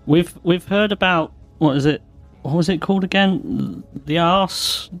deathy. We've heard about, what was it called again? The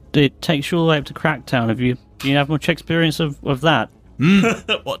arse? It takes you all the way up to Cracktown. Do you have much experience of that?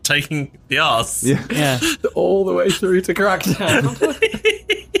 What, taking the arse? Yeah. All the way through to Crackdown.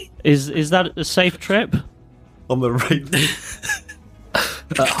 Is that a safe trip? On the rate.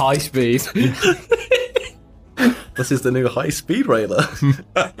 At high speed. This is the new high-speed railer.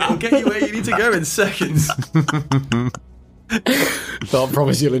 It'll get you where you need to go in seconds. Can't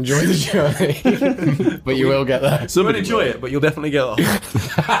promise you'll enjoy the journey, but you will get there. You won't enjoy it, but you'll definitely get off. Now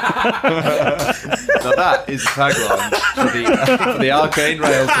that is the tagline for the Arcane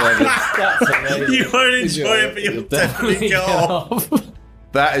Rail Service. That's amazing. You won't enjoy it, but you'll definitely get off.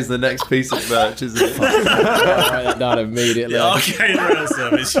 That is the next piece of merch, isn't it? Write that down immediately. The Arcane Rail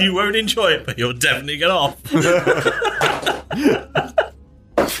Service. You won't enjoy it, but you'll definitely get off.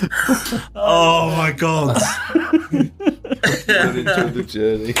 Oh my god. You'll enjoy the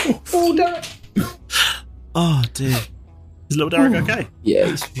journey. Oh dear. Is little Derek okay? Yeah,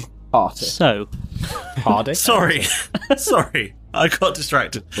 he's party. So, Hardy. Sorry. I got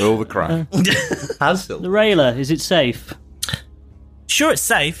distracted. With all the crap. the railer, is it safe? Sure, it's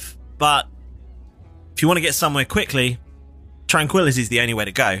safe, but if you want to get somewhere quickly, Tranquility is the only way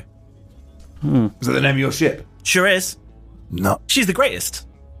to go. Is that the name of your ship? Sure is. No. She's the greatest.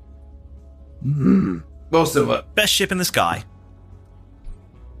 Well, Silver, Best ship in the sky.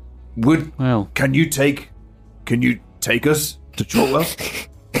 can you take us to Chalkwell?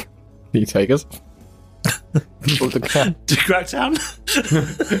 Can you take us? To Cracktown?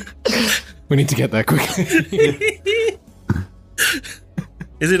 We need to get there quickly.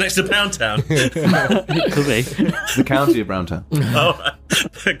 Is it next to Pound Town? It could be. It's the county of Browntown. Oh,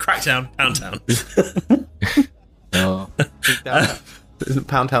 Cracktown, Pound Town. Oh. Isn't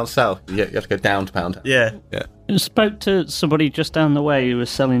Pound Town south? You have to go down to Pound Town. Yeah. I spoke to somebody just down the way who was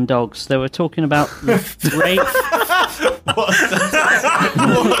selling dogs. They were talking about the great...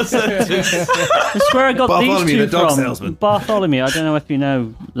 That's where I got Bartholomew, these two the dog from. salesman. Bartholomew, I don't know if you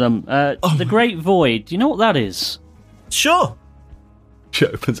know them. The Great Void. Do you know what that is? Sure. She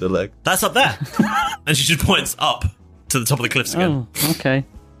opens her leg. That's up there. And she just points up to the top of the cliffs again. Oh, okay.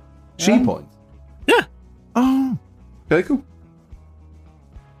 She points. Yeah. Oh. Okay, cool.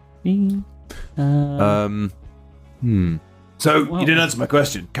 So well- you didn't answer my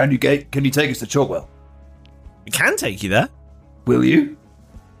question. Can you take us to Chalkwell? We can take you there. Will you?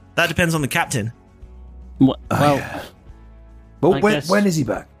 That depends on the captain. Well, Well, I when, guess- when is he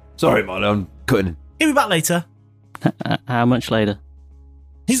back? Sorry, Marlo, I'm cutting in. He'll be back later. how much later?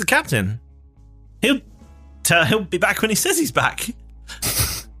 He's the captain. He'll be back when he says he's back.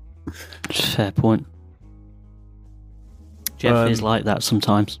 Fair point. Jeff is like that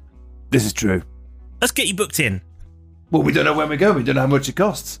sometimes. This is true. Let's get you booked in. Well, we don't know when we're going. We don't know how much it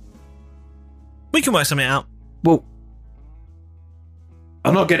costs. We can work something out. Well,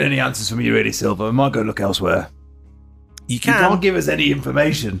 I'm not getting any answers from you, really, Silver. We might go look elsewhere. You You can. can't give us any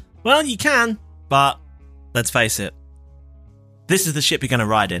information. Well, you can, but let's face it. This is the ship you're going to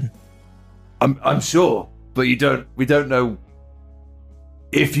ride in. I'm sure, but we don't know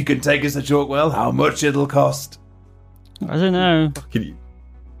if you can take us to Chalkwell, how much it'll cost. I don't know.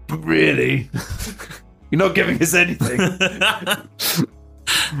 Really? You're not giving us anything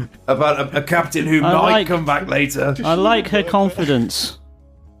about a captain who might come back later. I like her confidence.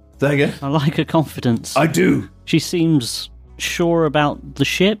 Say again? I like her confidence. I do. She seems sure about the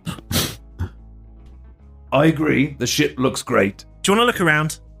ship. I agree. The ship looks great. Do you want to look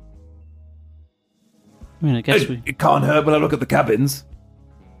around? I mean, I guess we... It can't hurt when I look at the cabins.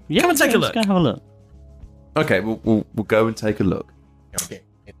 Yeah, Come and take a let's look. go have a look. Okay, we'll go and take a look.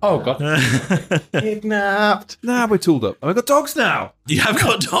 Oh, God. Kidnapped. Nah, we're tooled up. I've got dogs now. You have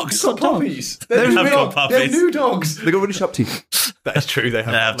got dogs. Got puppies. They have got They're puppies. new dogs. They got really sharp teeth. That is true. They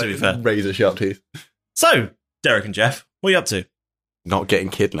have to be fair. razor sharp teeth. So, Derek and Jeff, what are you up to? Not getting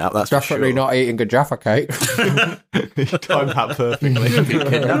kidnapped. That's Definitely for sure. not eating a Jaffa cake. Time that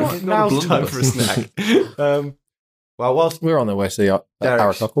perfectly. Now's time for a snack. Well, whilst We're on the way to the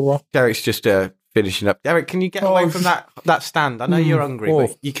Aracockle Rock. Derek's just finishing up. Derek, can you get away from that stand? I know you're hungry,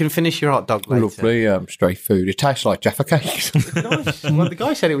 but you can finish your hot dog later. Lovely stray food. It tastes like Jaffa cake. Nice. Well, the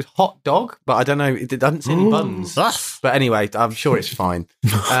guy said it was hot dog, but I don't know. It doesn't see any buns. But anyway, I'm sure it's fine.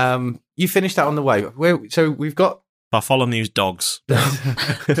 You finished that on the way. So we've got Bartholomew's dogs.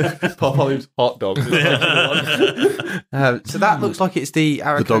 Bartholomew's hot dogs. So that looks like it's the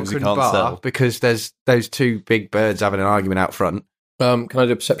dogs you Aarakocra can't bar sell. because there's those two big birds having an argument out front. Can I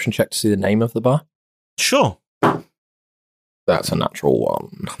do a perception check to see the name of the bar? Sure. That's a natural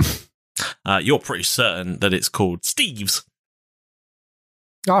one. You're pretty certain that it's called Steve's.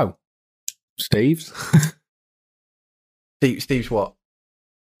 Oh. Steve's? Steve's what?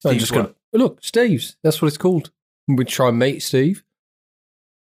 I'm Steve's just going to... Look, Steve's. That's what it's called. We try and meet Steve.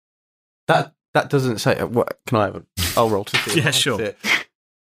 That doesn't say... What? Can I have a... I'll roll to see. Yeah, sure.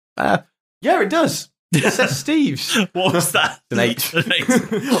 Yeah, it does. It says Steve's. What was that? An 8.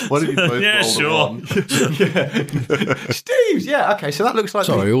 Why did you both Yeah, roll sure. the 1? Steve's, yeah, okay, so that looks like...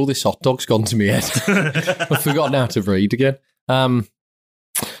 Sorry, all this hot dog's gone to me head. I've forgotten how to read again.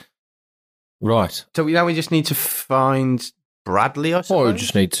 Right. So now we just need to find Bradley, I suppose? Or we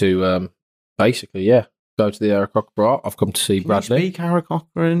just need to, basically, go to the Aarakocra bar. I've come to see Bradley. Speak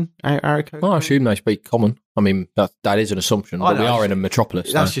Aarakocra and Aarakocra? I assume they speak common. I mean, that is an assumption, but we are in a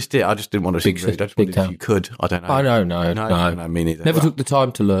metropolis. That's so. just it. I just didn't want to Big seem rude. I just big wondered town. if you could. I don't know. I know, no, No, me neither. Never took the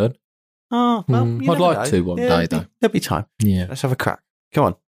time to learn. Oh, well, you I'd never like know. to one day, though. There'll be time. Yeah. Let's have a crack. Come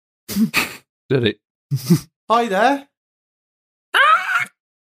on. Did it? Hi there.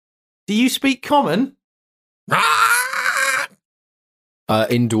 Do you speak common? In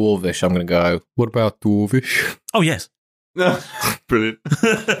Dwarvish, I'm going to go, what about Dwarvish? Oh, yes. Brilliant.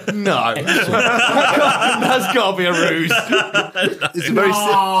 No. That's got to be a ruse. It's a very So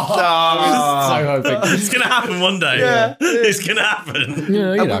hoping. It's going to happen one day. Yeah. It's going to happen.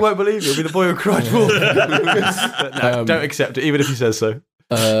 Yeah, And we won't believe you. It'll be the boy who cried wolf. But no, don't accept it, even if he says so.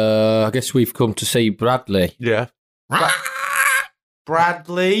 I guess we've come to see Bradley. Yeah.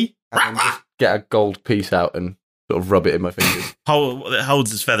 Bradley. And then just get a gold piece out and sort of rub it in my fingers.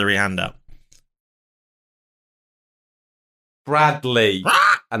 Holds his feathery hand out. Bradley.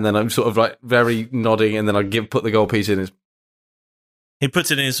 And then I'm sort of like very nodding, and then I put the gold piece in his... He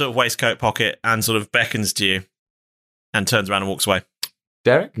puts it in his sort of waistcoat pocket and sort of beckons to you and turns around and walks away.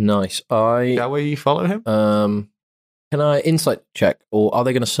 Derek? Nice. Is that where you follow him? Can I insight check, or are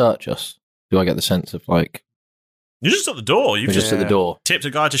they going to search us? Do I get the sense of, like... You're just at the door. You've We're just at the door. tipped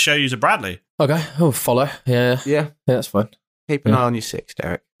a guy to show you to Bradley. Okay, I'll follow. Yeah, that's fine. Keep an eye on your 6,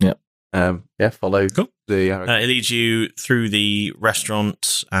 Derek. Yeah. Follow Cool. the... It leads you through the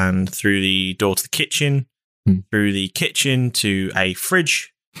restaurant and through the door to the kitchen, through the kitchen to a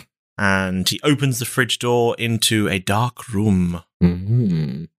fridge, and he opens the fridge door into a dark room.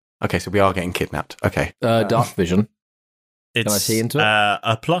 Mm-hmm. Okay, so we are getting kidnapped. Okay. Dark vision. It's Can I see into it?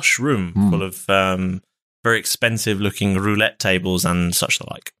 a plush room full of very expensive-looking roulette tables and such the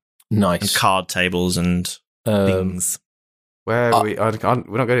like. Nice. And card tables and things. Where are we? We're not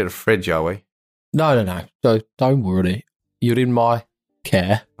going to the fridge, are we? No. So don't worry. You're in my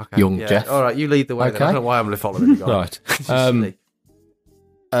care, young Jeff. All right, you lead the way. Okay. Then. I don't know why I'm following you guys. Right.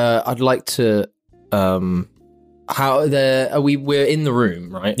 I'd like to. We're in the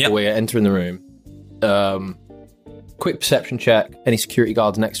room, right? Yep. We're entering the room. Quick perception check. Any security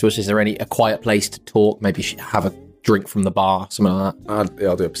guards next to us? Is there a quiet place to talk? Maybe have a drink from the bar, something like that.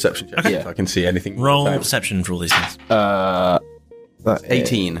 I'll do a perception check if I can see anything. Roll perception for all these things.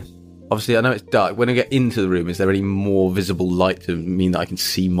 18. Obviously, I know it's dark. When I get into the room, is there any more visible light to mean that I can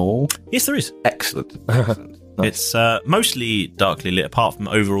see more? Yes, there is. Excellent. It's mostly darkly lit, apart from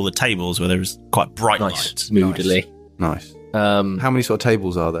over all the tables where there's quite bright lights. Moodily. Nice. How many sort of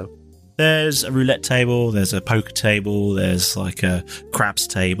tables are there? There's a roulette table, there's a poker table, there's like a craps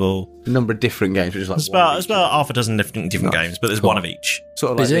table. A number of different games, which is like There's about half a dozen different games, but there's one of each.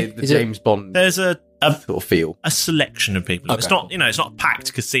 Sort of like the James Bond There's a sort of feel. A selection of people. It's not, it's not a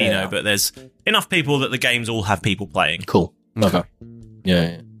packed casino, but there's enough people that the games all have people playing. Cool. Okay.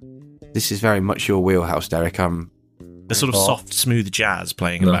 Yeah. This is very much your wheelhouse, Derek. The sort of soft, smooth jazz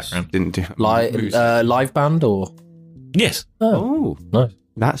playing in the background. Didn't do live band or? Yes. Oh, nice.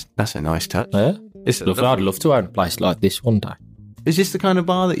 That's a nice touch. Yeah. Lovely. I'd love to own a place like this one day. Is this the kind of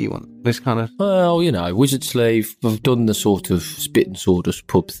bar that you want? This kind of... Well, Wizard Slave. I've done the sort of spit and sawdust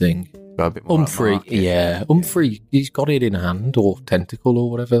pub thing. Got a bit more Humphrey, Humphrey, he's got it in hand or tentacle or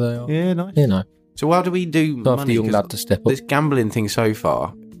whatever they are. Yeah, nice. So how do we do have money? the young lad to step up. This gambling thing so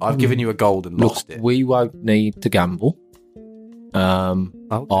far, I've given you a gold and lost it. We won't need to gamble.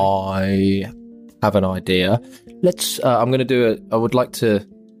 I have an idea. I'm going to do I would like to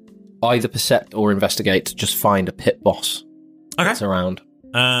either percept or investigate to just find a pit boss that's around.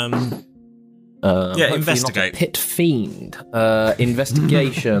 Investigate. Not a pit fiend.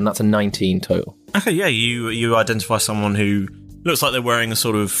 Investigation, that's a 19 total. Okay, yeah, you identify someone who looks like they're wearing a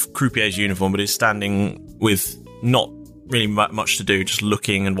sort of croupier's uniform, but is standing with not really much to do, just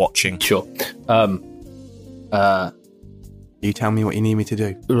looking and watching. Sure. You tell me what you need me to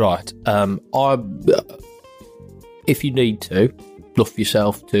do. Right. If you need to, bluff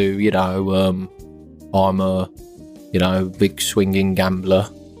yourself to, I'm a, big swinging gambler.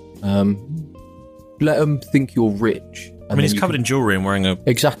 Let them think you're rich. I mean, he's covered in jewellery and wearing a...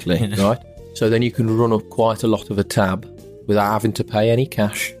 Exactly, right? So then you can run up quite a lot of a tab without having to pay any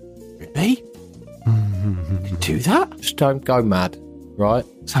cash. Really? Do that? Just don't go mad, right?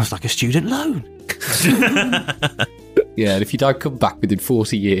 Sounds like a student loan. Yeah, and if you don't come back within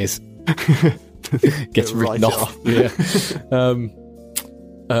 40 years, gets written off. Yeah.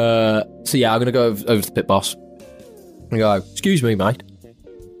 So yeah, I'm going to go over to the pit boss and go, excuse me, mate.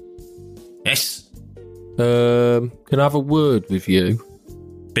 Yes. Can I have a word with you?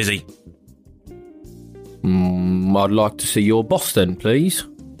 Busy. I'd like to see your boss then, please.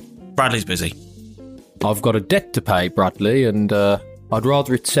 Bradley's busy. I've got a debt to pay, Bradley, and I'd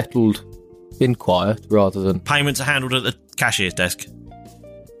rather it settled in quiet rather than... Payments are handled at the cashier's desk.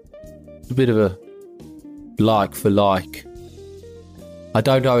 A bit of a like for like. I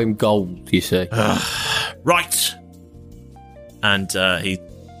don't owe him gold, you see. Right. And he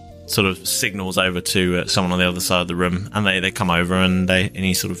sort of signals over to someone on the other side of the room, and they come over, and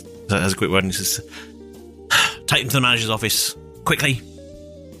he sort of has a quick word, and he says, take them to the manager's office, quickly.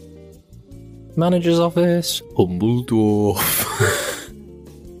 Manager's office, humble dwarf.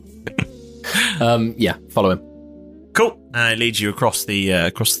 Yeah, follow him. Cool. It leads you across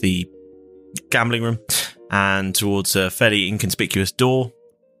the gambling room and towards a fairly inconspicuous door.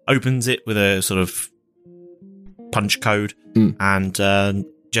 Opens it with a sort of punch code and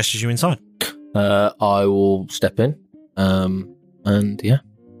gestures you inside. I will step in, and yeah,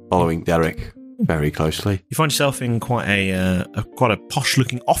 following Derek very closely. You find yourself in quite a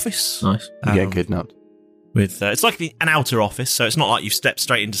posh-looking office. Nice. You get kidnapped. With it's like an outer office, so it's not like you've stepped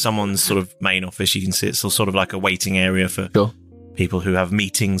straight into someone's sort of main office. You can see it's sort of like a waiting area for people who have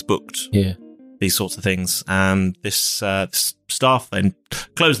meetings booked. Yeah, these sorts of things. This staff then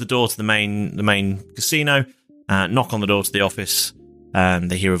close the door to the main casino, knock on the door to the office.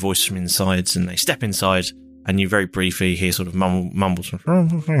 They hear a voice from inside, and they step inside, and you very briefly hear sort of mumbles.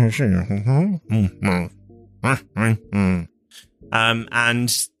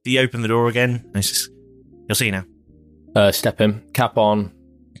 And you open the door again, and it's just, you'll see now. Step in, cap on,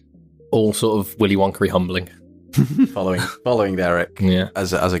 all sort of Willy Wonkery humbling. following Derek. Yeah.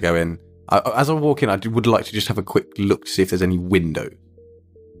 As I go in, as I walk in, I would like to just have a quick look to see if there's any windows.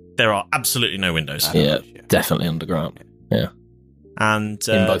 There are absolutely no windows. Yeah, definitely underground. Yeah. And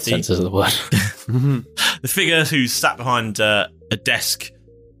in both senses of the word. The figure who's sat behind a desk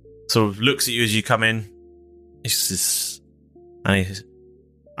sort of looks at you as you come in. And he says, right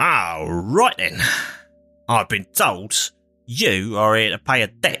then. I've been told you are here to pay a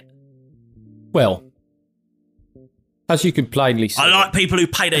debt. Well, as you can plainly see... I like people who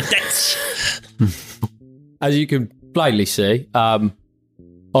pay their debts. As you can plainly see,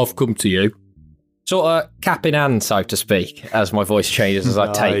 I've come to you. Sort of cap in hand, so to speak, as my voice changes as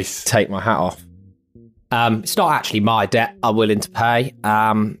I take my hat off. It's not actually my debt I'm willing to pay.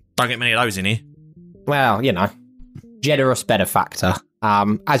 Don't get many of those in here. Well, generous benefactor.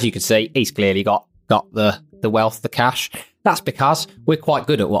 As you can see, he's clearly got the wealth, the cash. That's because we're quite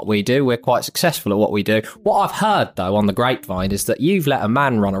good at what we do. We're quite successful at what we do. What I've heard, though, on the grapevine is that you've let a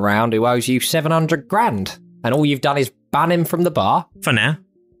man run around who owes you 700 grand, and all you've done is ban him from the bar. For now.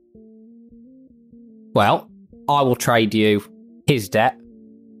 Well, I will trade you his debt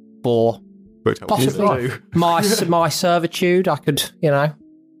for possibly my servitude. I could,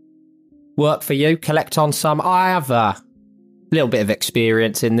 work for you, collect on some. I have a little bit of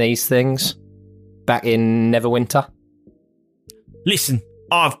experience in these things back in Neverwinter. Listen,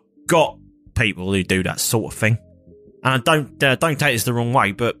 I've got people who do that sort of thing, and I don't take this the wrong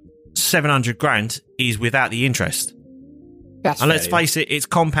way, but 700 grand is without the interest. That's and let's face it, it's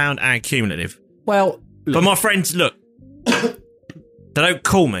compound and cumulative. Well, look. But my friends, look, they don't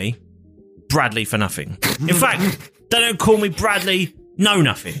call me Bradley for nothing. In fact, they don't call me Bradley Know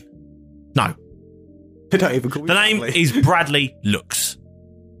Nothing. No. They don't even call me The name Bradley. is Bradley Looks.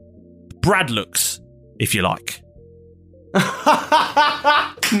 Brad Looks, if you like.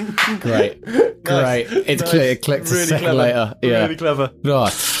 Great. It's clear. It clicked Really a second clever. later. Yeah. Really clever.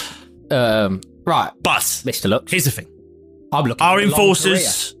 Right. Right. But Mr. Looks, here's the thing. I'm looking Our for a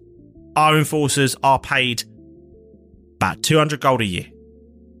long enforcers are paid about 200 gold a year.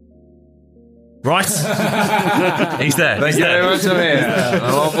 Right? He's there. Thank you very much, I'm here.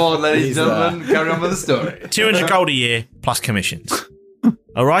 I'm on board, ladies and gentlemen. Carry on with the story. 200 gold a year plus commissions.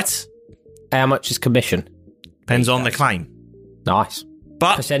 All right? How much is commission? Depends on the claim. Nice.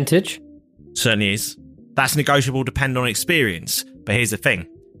 But percentage? Certainly is. That's negotiable depending on experience. But here's the thing.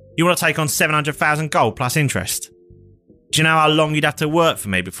 You want to take on 700,000 gold plus interest. Do you know how long you'd have to work for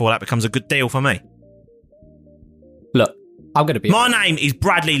me before that becomes a good deal for me? Look, I'm going to be... My name is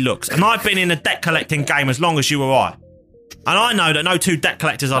Bradley Looks, and I've been in the debt collecting game as long as you or I. And I know that no two debt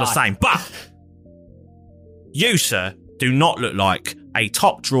collectors are the same, but you, sir, do not look like a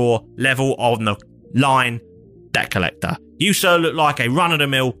top drawer level on the line debt collector. You, sir, look like a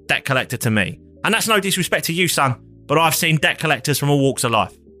run-of-the-mill debt collector to me. And that's no disrespect to you, son, but I've seen debt collectors from all walks of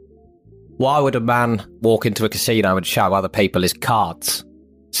life. Why would a man walk into a casino and show other people his cards,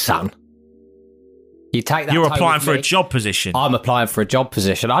 son? You take that. You're applying for a job position. I'm applying for a job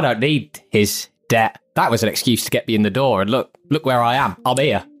position. I don't need his debt. That was an excuse to get me in the door. And look where I am. I'm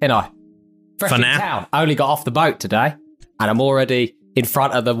here, ain't I? Fresh in town. I only got off the boat today, and I'm already in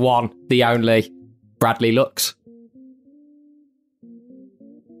front of the one, the only Bradley Looks.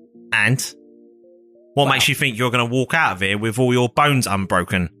 And what makes you think you're going to walk out of here with all your bones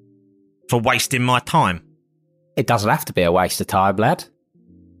unbroken for wasting my time? It doesn't have to be a waste of time, lad.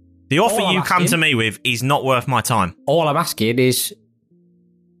 The offer you come to me with is not worth my time. All I'm asking is,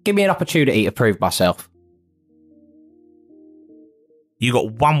 give me an opportunity to prove myself. You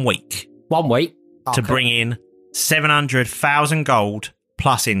got 1 week. 1 week? To bring in 700,000 gold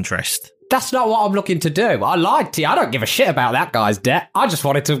plus interest. That's not what I'm looking to do. I lied to you. I don't give a shit about that guy's debt. I just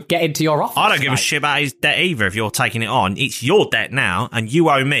wanted to get into your office. I don't give a shit about his debt either if you're taking it on. It's your debt now, and you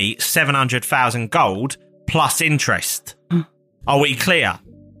owe me 700,000 gold plus interest. Are we clear?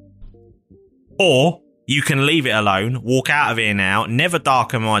 Or you can leave it alone, walk out of here now, never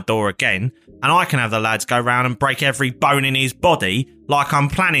darken my door again, and I can have the lads go round and break every bone in his body like I'm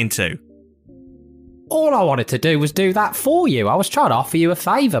planning to. All I wanted to do was do that for you. I was trying to offer you a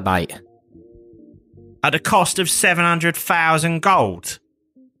favour, mate. At the cost of 700,000 gold.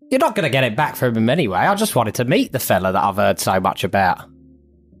 You're not going to get it back from him anyway. I just wanted to meet the fella that I've heard so much about.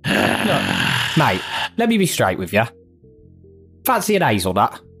 Look, mate, let me be straight with you. Fancy an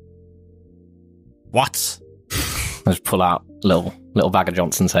hazelnut? What? I just pull out a little bag of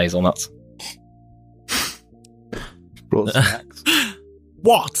Johnson's hazelnuts. Brought snacks.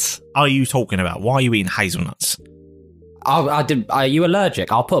 What are you talking about? Why are you eating hazelnuts? Are you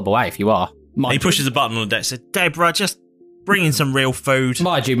allergic? I'll put them away if you are. He pushes a button on the desk. Says, Deborah, just bring in some real food.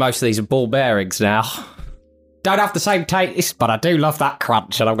 Mind you, most of these are ball bearings now. Don't have the same taste, but I do love that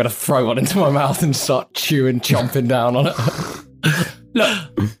crunch, and I'm going to throw one into my mouth and start chomping down on it.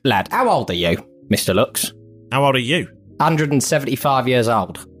 Look, lad, how old are you, Mr. Looks? How old are you? 175 years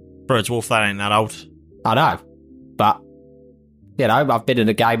old. Bird's Wolf, that ain't that old. I know, but, you know, I've been in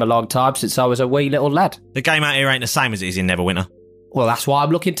the game a long time since I was a wee little lad. The game out here ain't the same as it is in Neverwinter. Well, that's why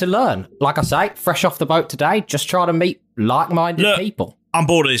I'm looking to learn. Like I say, fresh off the boat today, just trying to meet like-minded people. I'm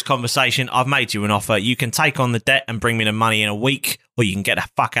bored of this conversation. I've made you an offer. You can take on the debt and bring me the money in a week, or you can get the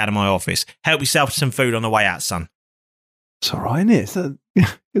fuck out of my office. Help yourself to some food on the way out, son. It's all right, isn't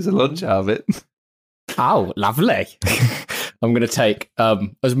it? There's a lunch out of it. Oh, lovely. I'm going to take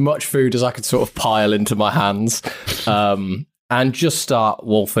as much food as I could sort of pile into my hands and just start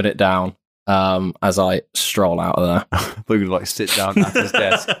wolfing it down as I stroll out of there. We're going to like sit down at his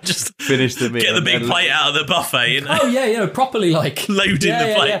desk, just finish the meal. Get the big plate out of the buffet. You know? Oh, yeah, properly like... loading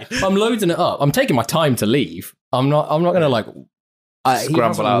the plate. Yeah. I'm loading it up. I'm taking my time to leave. I'm not going to like... he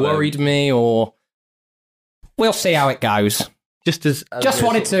hasn't worried me or... We'll see how it goes. Just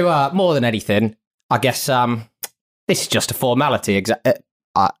wanted to, more than anything, I guess this is just a formality,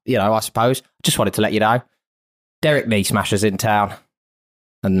 I suppose. Just wanted to let you know. Derek Knee Smasher's in town.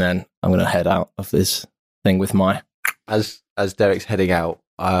 And then I'm going to head out of this thing with my... As Derek's heading out,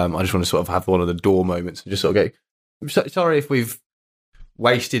 I just want to sort of have one of the door moments and just sort of go, I'm sorry if we've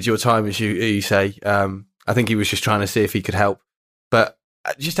wasted your time, as you say. I think he was just trying to see if he could help. But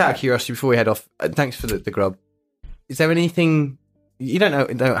just out of curiosity, before we head off, thanks for the grub. Is there anything... You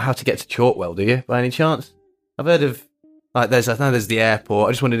don't know how to get to Chalkwell, do you, by any chance? I've heard of... I know there's the airport.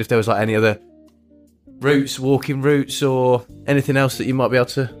 I just wondered if there was like any other routes, walking routes, or anything else that you might be able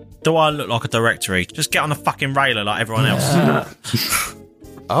to... Do I look like a directory? Just get on the fucking railer like everyone else.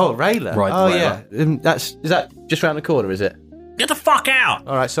 Oh, railer? Right, oh, railer. yeah. Is that just round the corner, is it? Get the fuck out!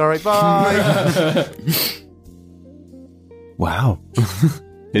 All right, sorry, bye! Wow.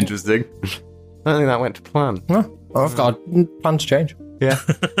 Interesting. I don't think that went to plan. No, I've got plans to change. Yeah.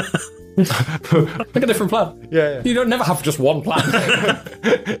 Pick a different plan. Yeah. You don't never have just one plan.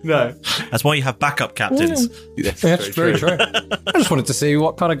 No. That's why you have backup captains. That's very true. I just wanted to see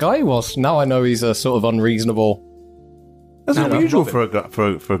what kind of guy he was. Now I know he's a sort of unreasonable That's unusual for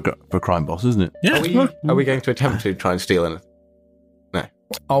a crime boss, isn't it? Yeah. Are we going to attempt to try and steal anything? No.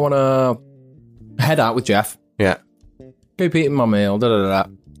 I want to head out with Jeff. Yeah. Keep eating my meal.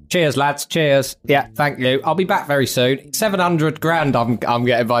 Cheers, lads. Cheers. Yeah, thank you. I'll be back very soon. 700 grand I'm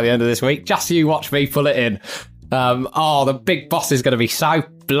getting by the end of this week. Just you watch me pull it in. The big boss is going to be so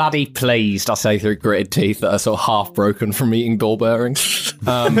bloody pleased, I say through gritted teeth that are sort of half broken from eating ball bearings.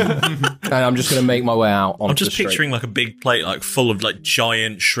 And I'm just going to make my way out onto I'm just the street. picturing like a big plate like full of like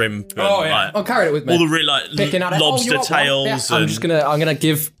giant shrimp. And, like, I'm carrying it with me. All the real like lobster tails. Yeah, I'm gonna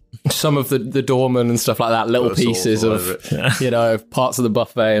give some of the doorman and stuff like that little pieces of parts of the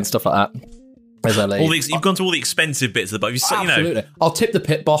buffet and stuff like that. As I leave. You've gone to all the expensive bits of the buffet. Absolutely. I'll tip the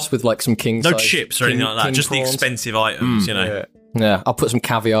pit boss with like some king. No chips or anything like that. Just prawns. The expensive items. Yeah, I'll put some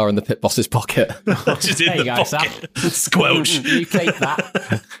caviar in the pit boss's pocket. Just in the pocket. Squelch. You keep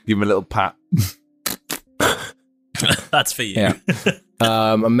that. Give him a little pat. That's for you. Yeah.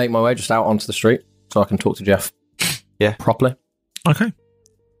 And make my way just out onto the street so I can talk to Jeff. Yeah, properly. Okay.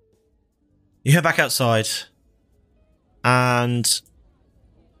 You head back outside, and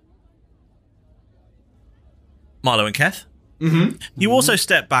Milo and Keth. Mm-hmm. You also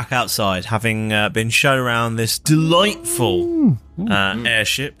step back outside, having been shown around this delightful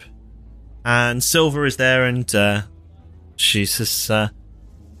airship. And Silver is there, and she says, and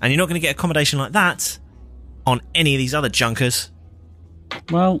you're not going to get accommodation like that on any of these other junkers.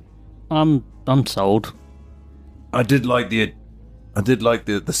 Well, I'm sold. I did like the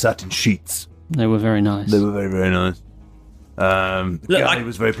satin sheets. They were very nice. They were very, very nice. The guy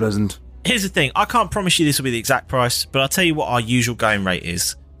was very pleasant. Here's the thing. I can't promise you this will be the exact price, but I'll tell you what our usual going rate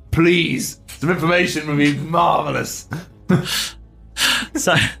is. Please. Some information would be marvellous.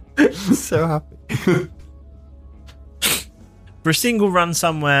 So happy. For a single run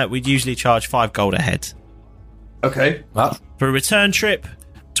somewhere, we'd usually charge 5 gold a head. Okay. For a return trip,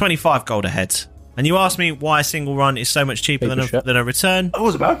 25 gold a head. And you asked me why a single run is so much cheaper than a return. I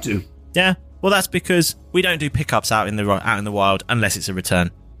was about to. Yeah. Well, that's because we don't do pickups out in the wild unless it's a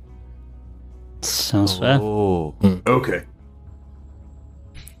return. Sounds fair. Oh, okay.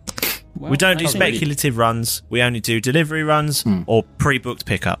 Well, we don't do speculative runs. We only do delivery runs or pre-booked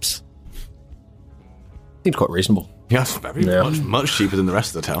pickups. Seems quite reasonable. Yeah, it's very much cheaper than the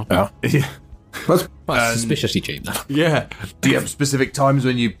rest of the town. Yeah. That's suspiciously cheap, though. Yeah. Do you have specific times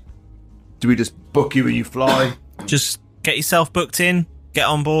when you... Do we just book you when you fly? Just get yourself booked in, get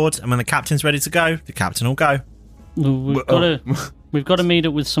on board, and when the captain's ready to go, the captain will go. We've got to meet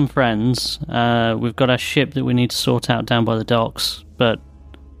up with some friends. We've got our ship that we need to sort out down by the docks, but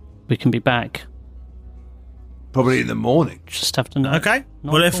we can be back. Probably in the morning. Just have to know. Okay.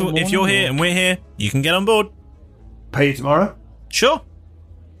 Well, if you're here and we're here, you can get on board. Pay you tomorrow? Sure.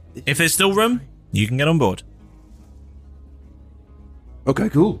 If there's still room, you can get on board. Okay,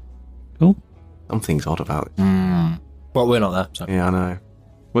 cool. Something's odd about it. Well, we're not there. So. Yeah, I know.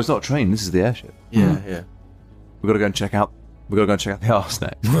 Well, it's not a train. This is the airship. Yeah. We've got to go and check out. We've got to go and check out the arse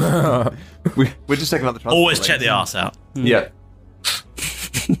next. We're just checking out the transport. Always check the arse out. Yeah.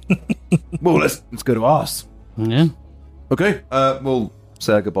 Well, let's go to arse. Yeah. Okay. We'll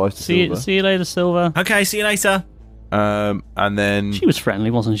say our goodbyes to Silver. See you later, Silver. Okay, see you later. And then She was friendly,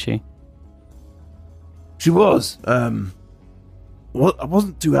 wasn't she? she was. Well, I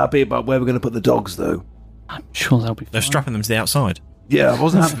wasn't too happy about where we're going to put the dogs, though. I'm sure they'll be fine. They're strapping them to the outside. Yeah, I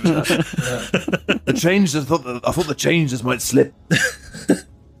wasn't happy with that. The change. I thought the change just might slip.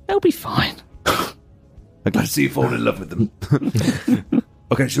 They'll be fine. I'm glad to see you fall in love with them.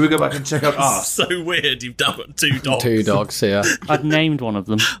 Okay, should we go back and check out arse? So weird. You've now got 2 dogs. 2 dogs, yeah. I've named one of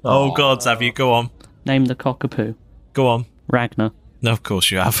them. Oh, God, have you? Go on. Name the cockapoo. Go on. Ragnar. No, of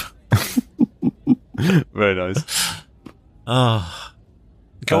course you have. Very nice.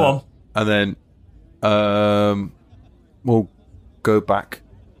 Go on. And then we'll go back.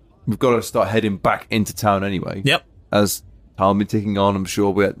 We've got to start heading back into town anyway. Yep. As time be ticking on, I'm sure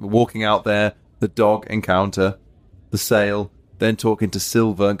we're walking out there, the dog encounter, the sail, then talking to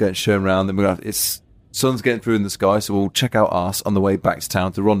Silver and getting shown around. Then sun's getting through in the sky, so we'll check out arse on the way back to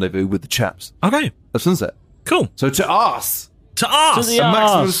town to rendezvous with the chaps. Okay. At sunset. Cool. So to arse. To arse. To the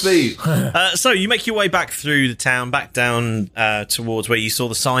maximum speed. So you make your way back through the town, back down towards where you saw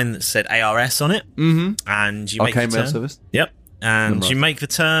the sign that said ARS on it. Mm-hmm. And you make Arcane the Mail turn. Service. Yep. And you make the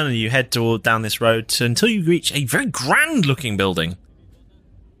turn and you head down this road until you reach a very grand-looking building.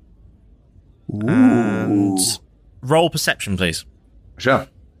 Ooh. And roll perception, please. Sure.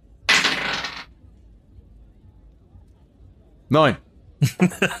 9.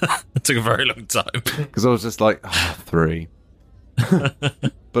 It took a very long time. Because I was just like, 3.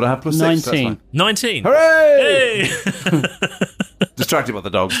 But I have +6. 19. So that's fine. 19. Hooray! Hey! Distracted by the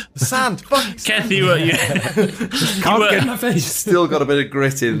dogs. Sand. Fuck. Keith, you were. Can't get in my face. Still got a bit of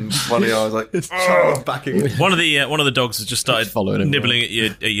grit in one eye. I was like, Backing. One of the dogs has just started following him nibbling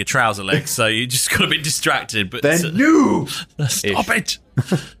at your trouser legs, so you just got a bit distracted. But then you stop it.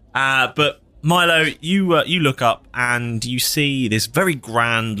 But Milo, you look up and you see this very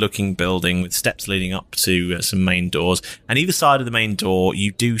grand-looking building with steps leading up to some main doors. And either side of the main door,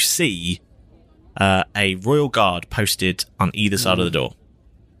 you do see a royal guard posted on either side of the door.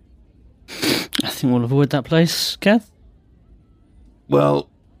 I think we'll avoid that place, Kev.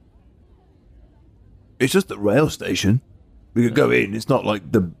 Well, it's just the rail station. We could go in. It's not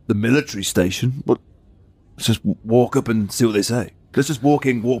like the military station. But let's just walk up and see what they say. Let's just walk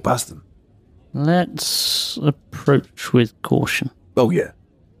in, walk past them. Let's approach with caution. Oh, yeah.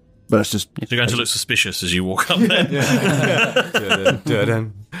 But let's just... You're going to look suspicious as you walk up there.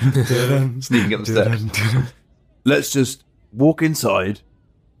 Sneaking up the steps. Let's just walk inside.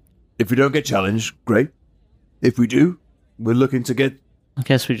 If we don't get challenged, great. If we do, we're looking to get... I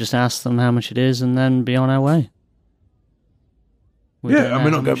guess we just ask them how much it is and then be on our way. We don't know we're how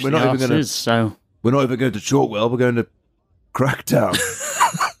not much even the going arse to... is, so We're not even going to Chalkwell. We're going to Cracktown.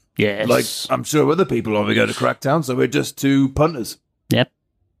 yes. Like, I'm sure other people are going to Cracktown, so we're just two punters. Yep.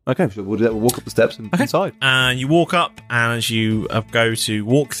 Okay, so we'll do that. We'll walk up the steps and inside. And you walk up, and as you go to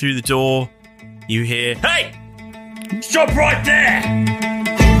walk through the door, you hear, "Hey! Stop right there!"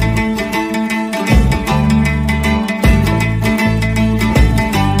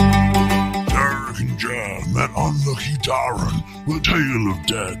 That unlucky Darren, with a tale of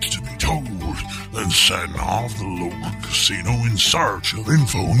death to be told, then setting off the local casino in search of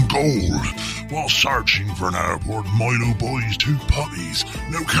info and gold. While searching for an airport, Milo buys 2 puppies.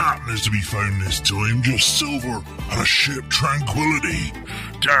 No captain is to be found this time, just silver and a ship Tranquility.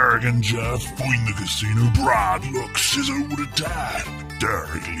 Derek and Jeff find the casino. Brad looks as old as dad.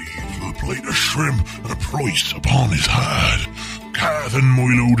 Derek leaves with a plate of shrimp and a price upon his head. Kath and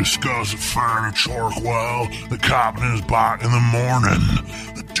Milo discuss a fare to Charkwell. The captain is back in the morning.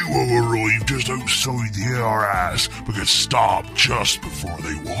 The duo arrive just outside the ARS, but get stopped just before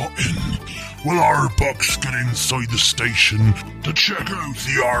they walk in. Will our bucks get inside the station to check out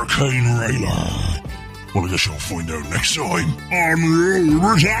the arcane railer? Well, I guess you'll find out next time on Roll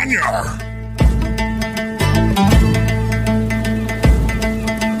Britannia.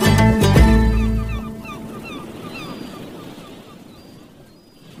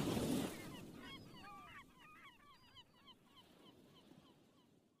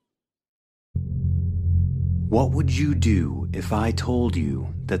 What would you do if I told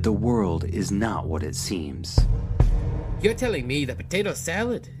you that the world is not what it seems? You're telling me that potato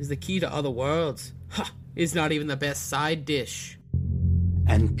salad is the key to other worlds? Ha! It's not even the best side dish.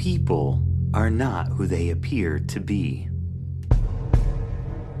 And people are not who they appear to be.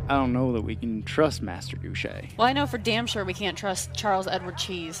 I don't know that we can trust Master Douche. Well, I know for damn sure we can't trust Charles Edward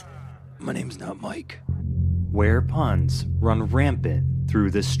Cheese. My name's not Mike. Where puns run rampant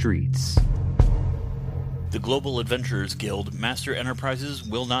through the streets. The Global Adventurers Guild Master Enterprises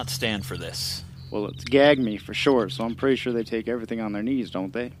will not stand for this. Well, it's gag me for short, so I'm pretty sure they take everything on their knees,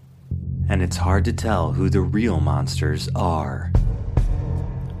 don't they? And it's hard to tell who the real monsters are.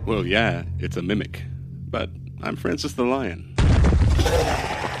 Well, yeah, it's a mimic. But I'm Francis the Lion.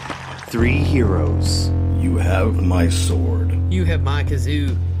 3 heroes. You have my sword. You have my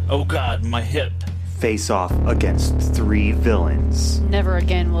kazoo. Oh god, my hip. Face off against 3 villains. Never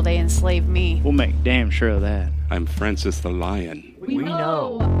again will they enslave me. We'll make damn sure of that. I'm Francis the Lion. We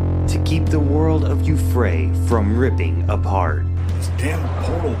know. To keep the world of Euphrae from ripping apart. This damn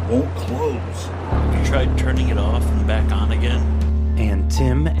portal won't close. Have you tried turning it off and back on again? And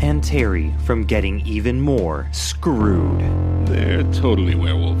Tim and Terry from getting even more screwed. They're totally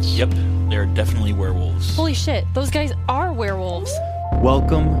werewolves. Yep, they're definitely werewolves. Holy shit, those guys are werewolves.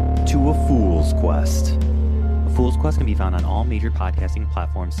 Welcome to A Fool's Quest. A Fool's Quest can be found on all major podcasting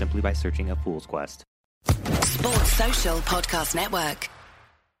platforms simply by searching A Fool's Quest. Sports Social Podcast Network.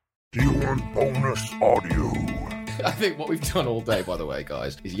 Do you want bonus audio? I think what we've done all day, by the way,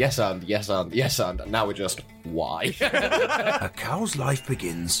 guys, is yes and now we're just, why? A cow's life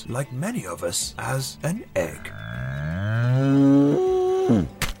begins, like many of us, as an egg.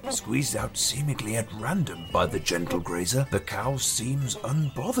 Squeezed out seemingly at random by the gentle grazer, the cow seems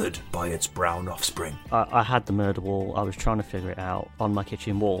unbothered by its brown offspring. I had the murder wall. I was trying to figure it out on my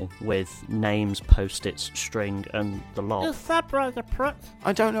kitchen wall with names, post-its, string, and the lot. Is that brother prick?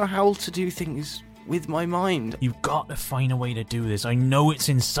 I don't know how to do things with my mind. You've got to find a way to do this. I know it's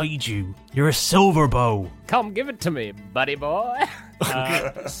inside you. You're a silver bow. Come give it to me, buddy boy.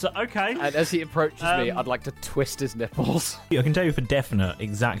 Okay. And as he approaches me, I'd like to twist his nipples. I can tell you for definite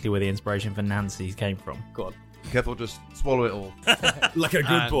exactly where the inspiration for Nancy came from. Go on. Keth will just swallow it all. Like a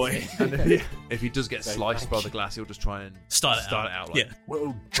good boy. And if he does get sliced by the glass, he'll just try and start it out. Like,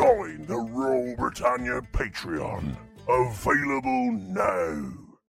 Well, join the Royal Britannia Patreon. Available now.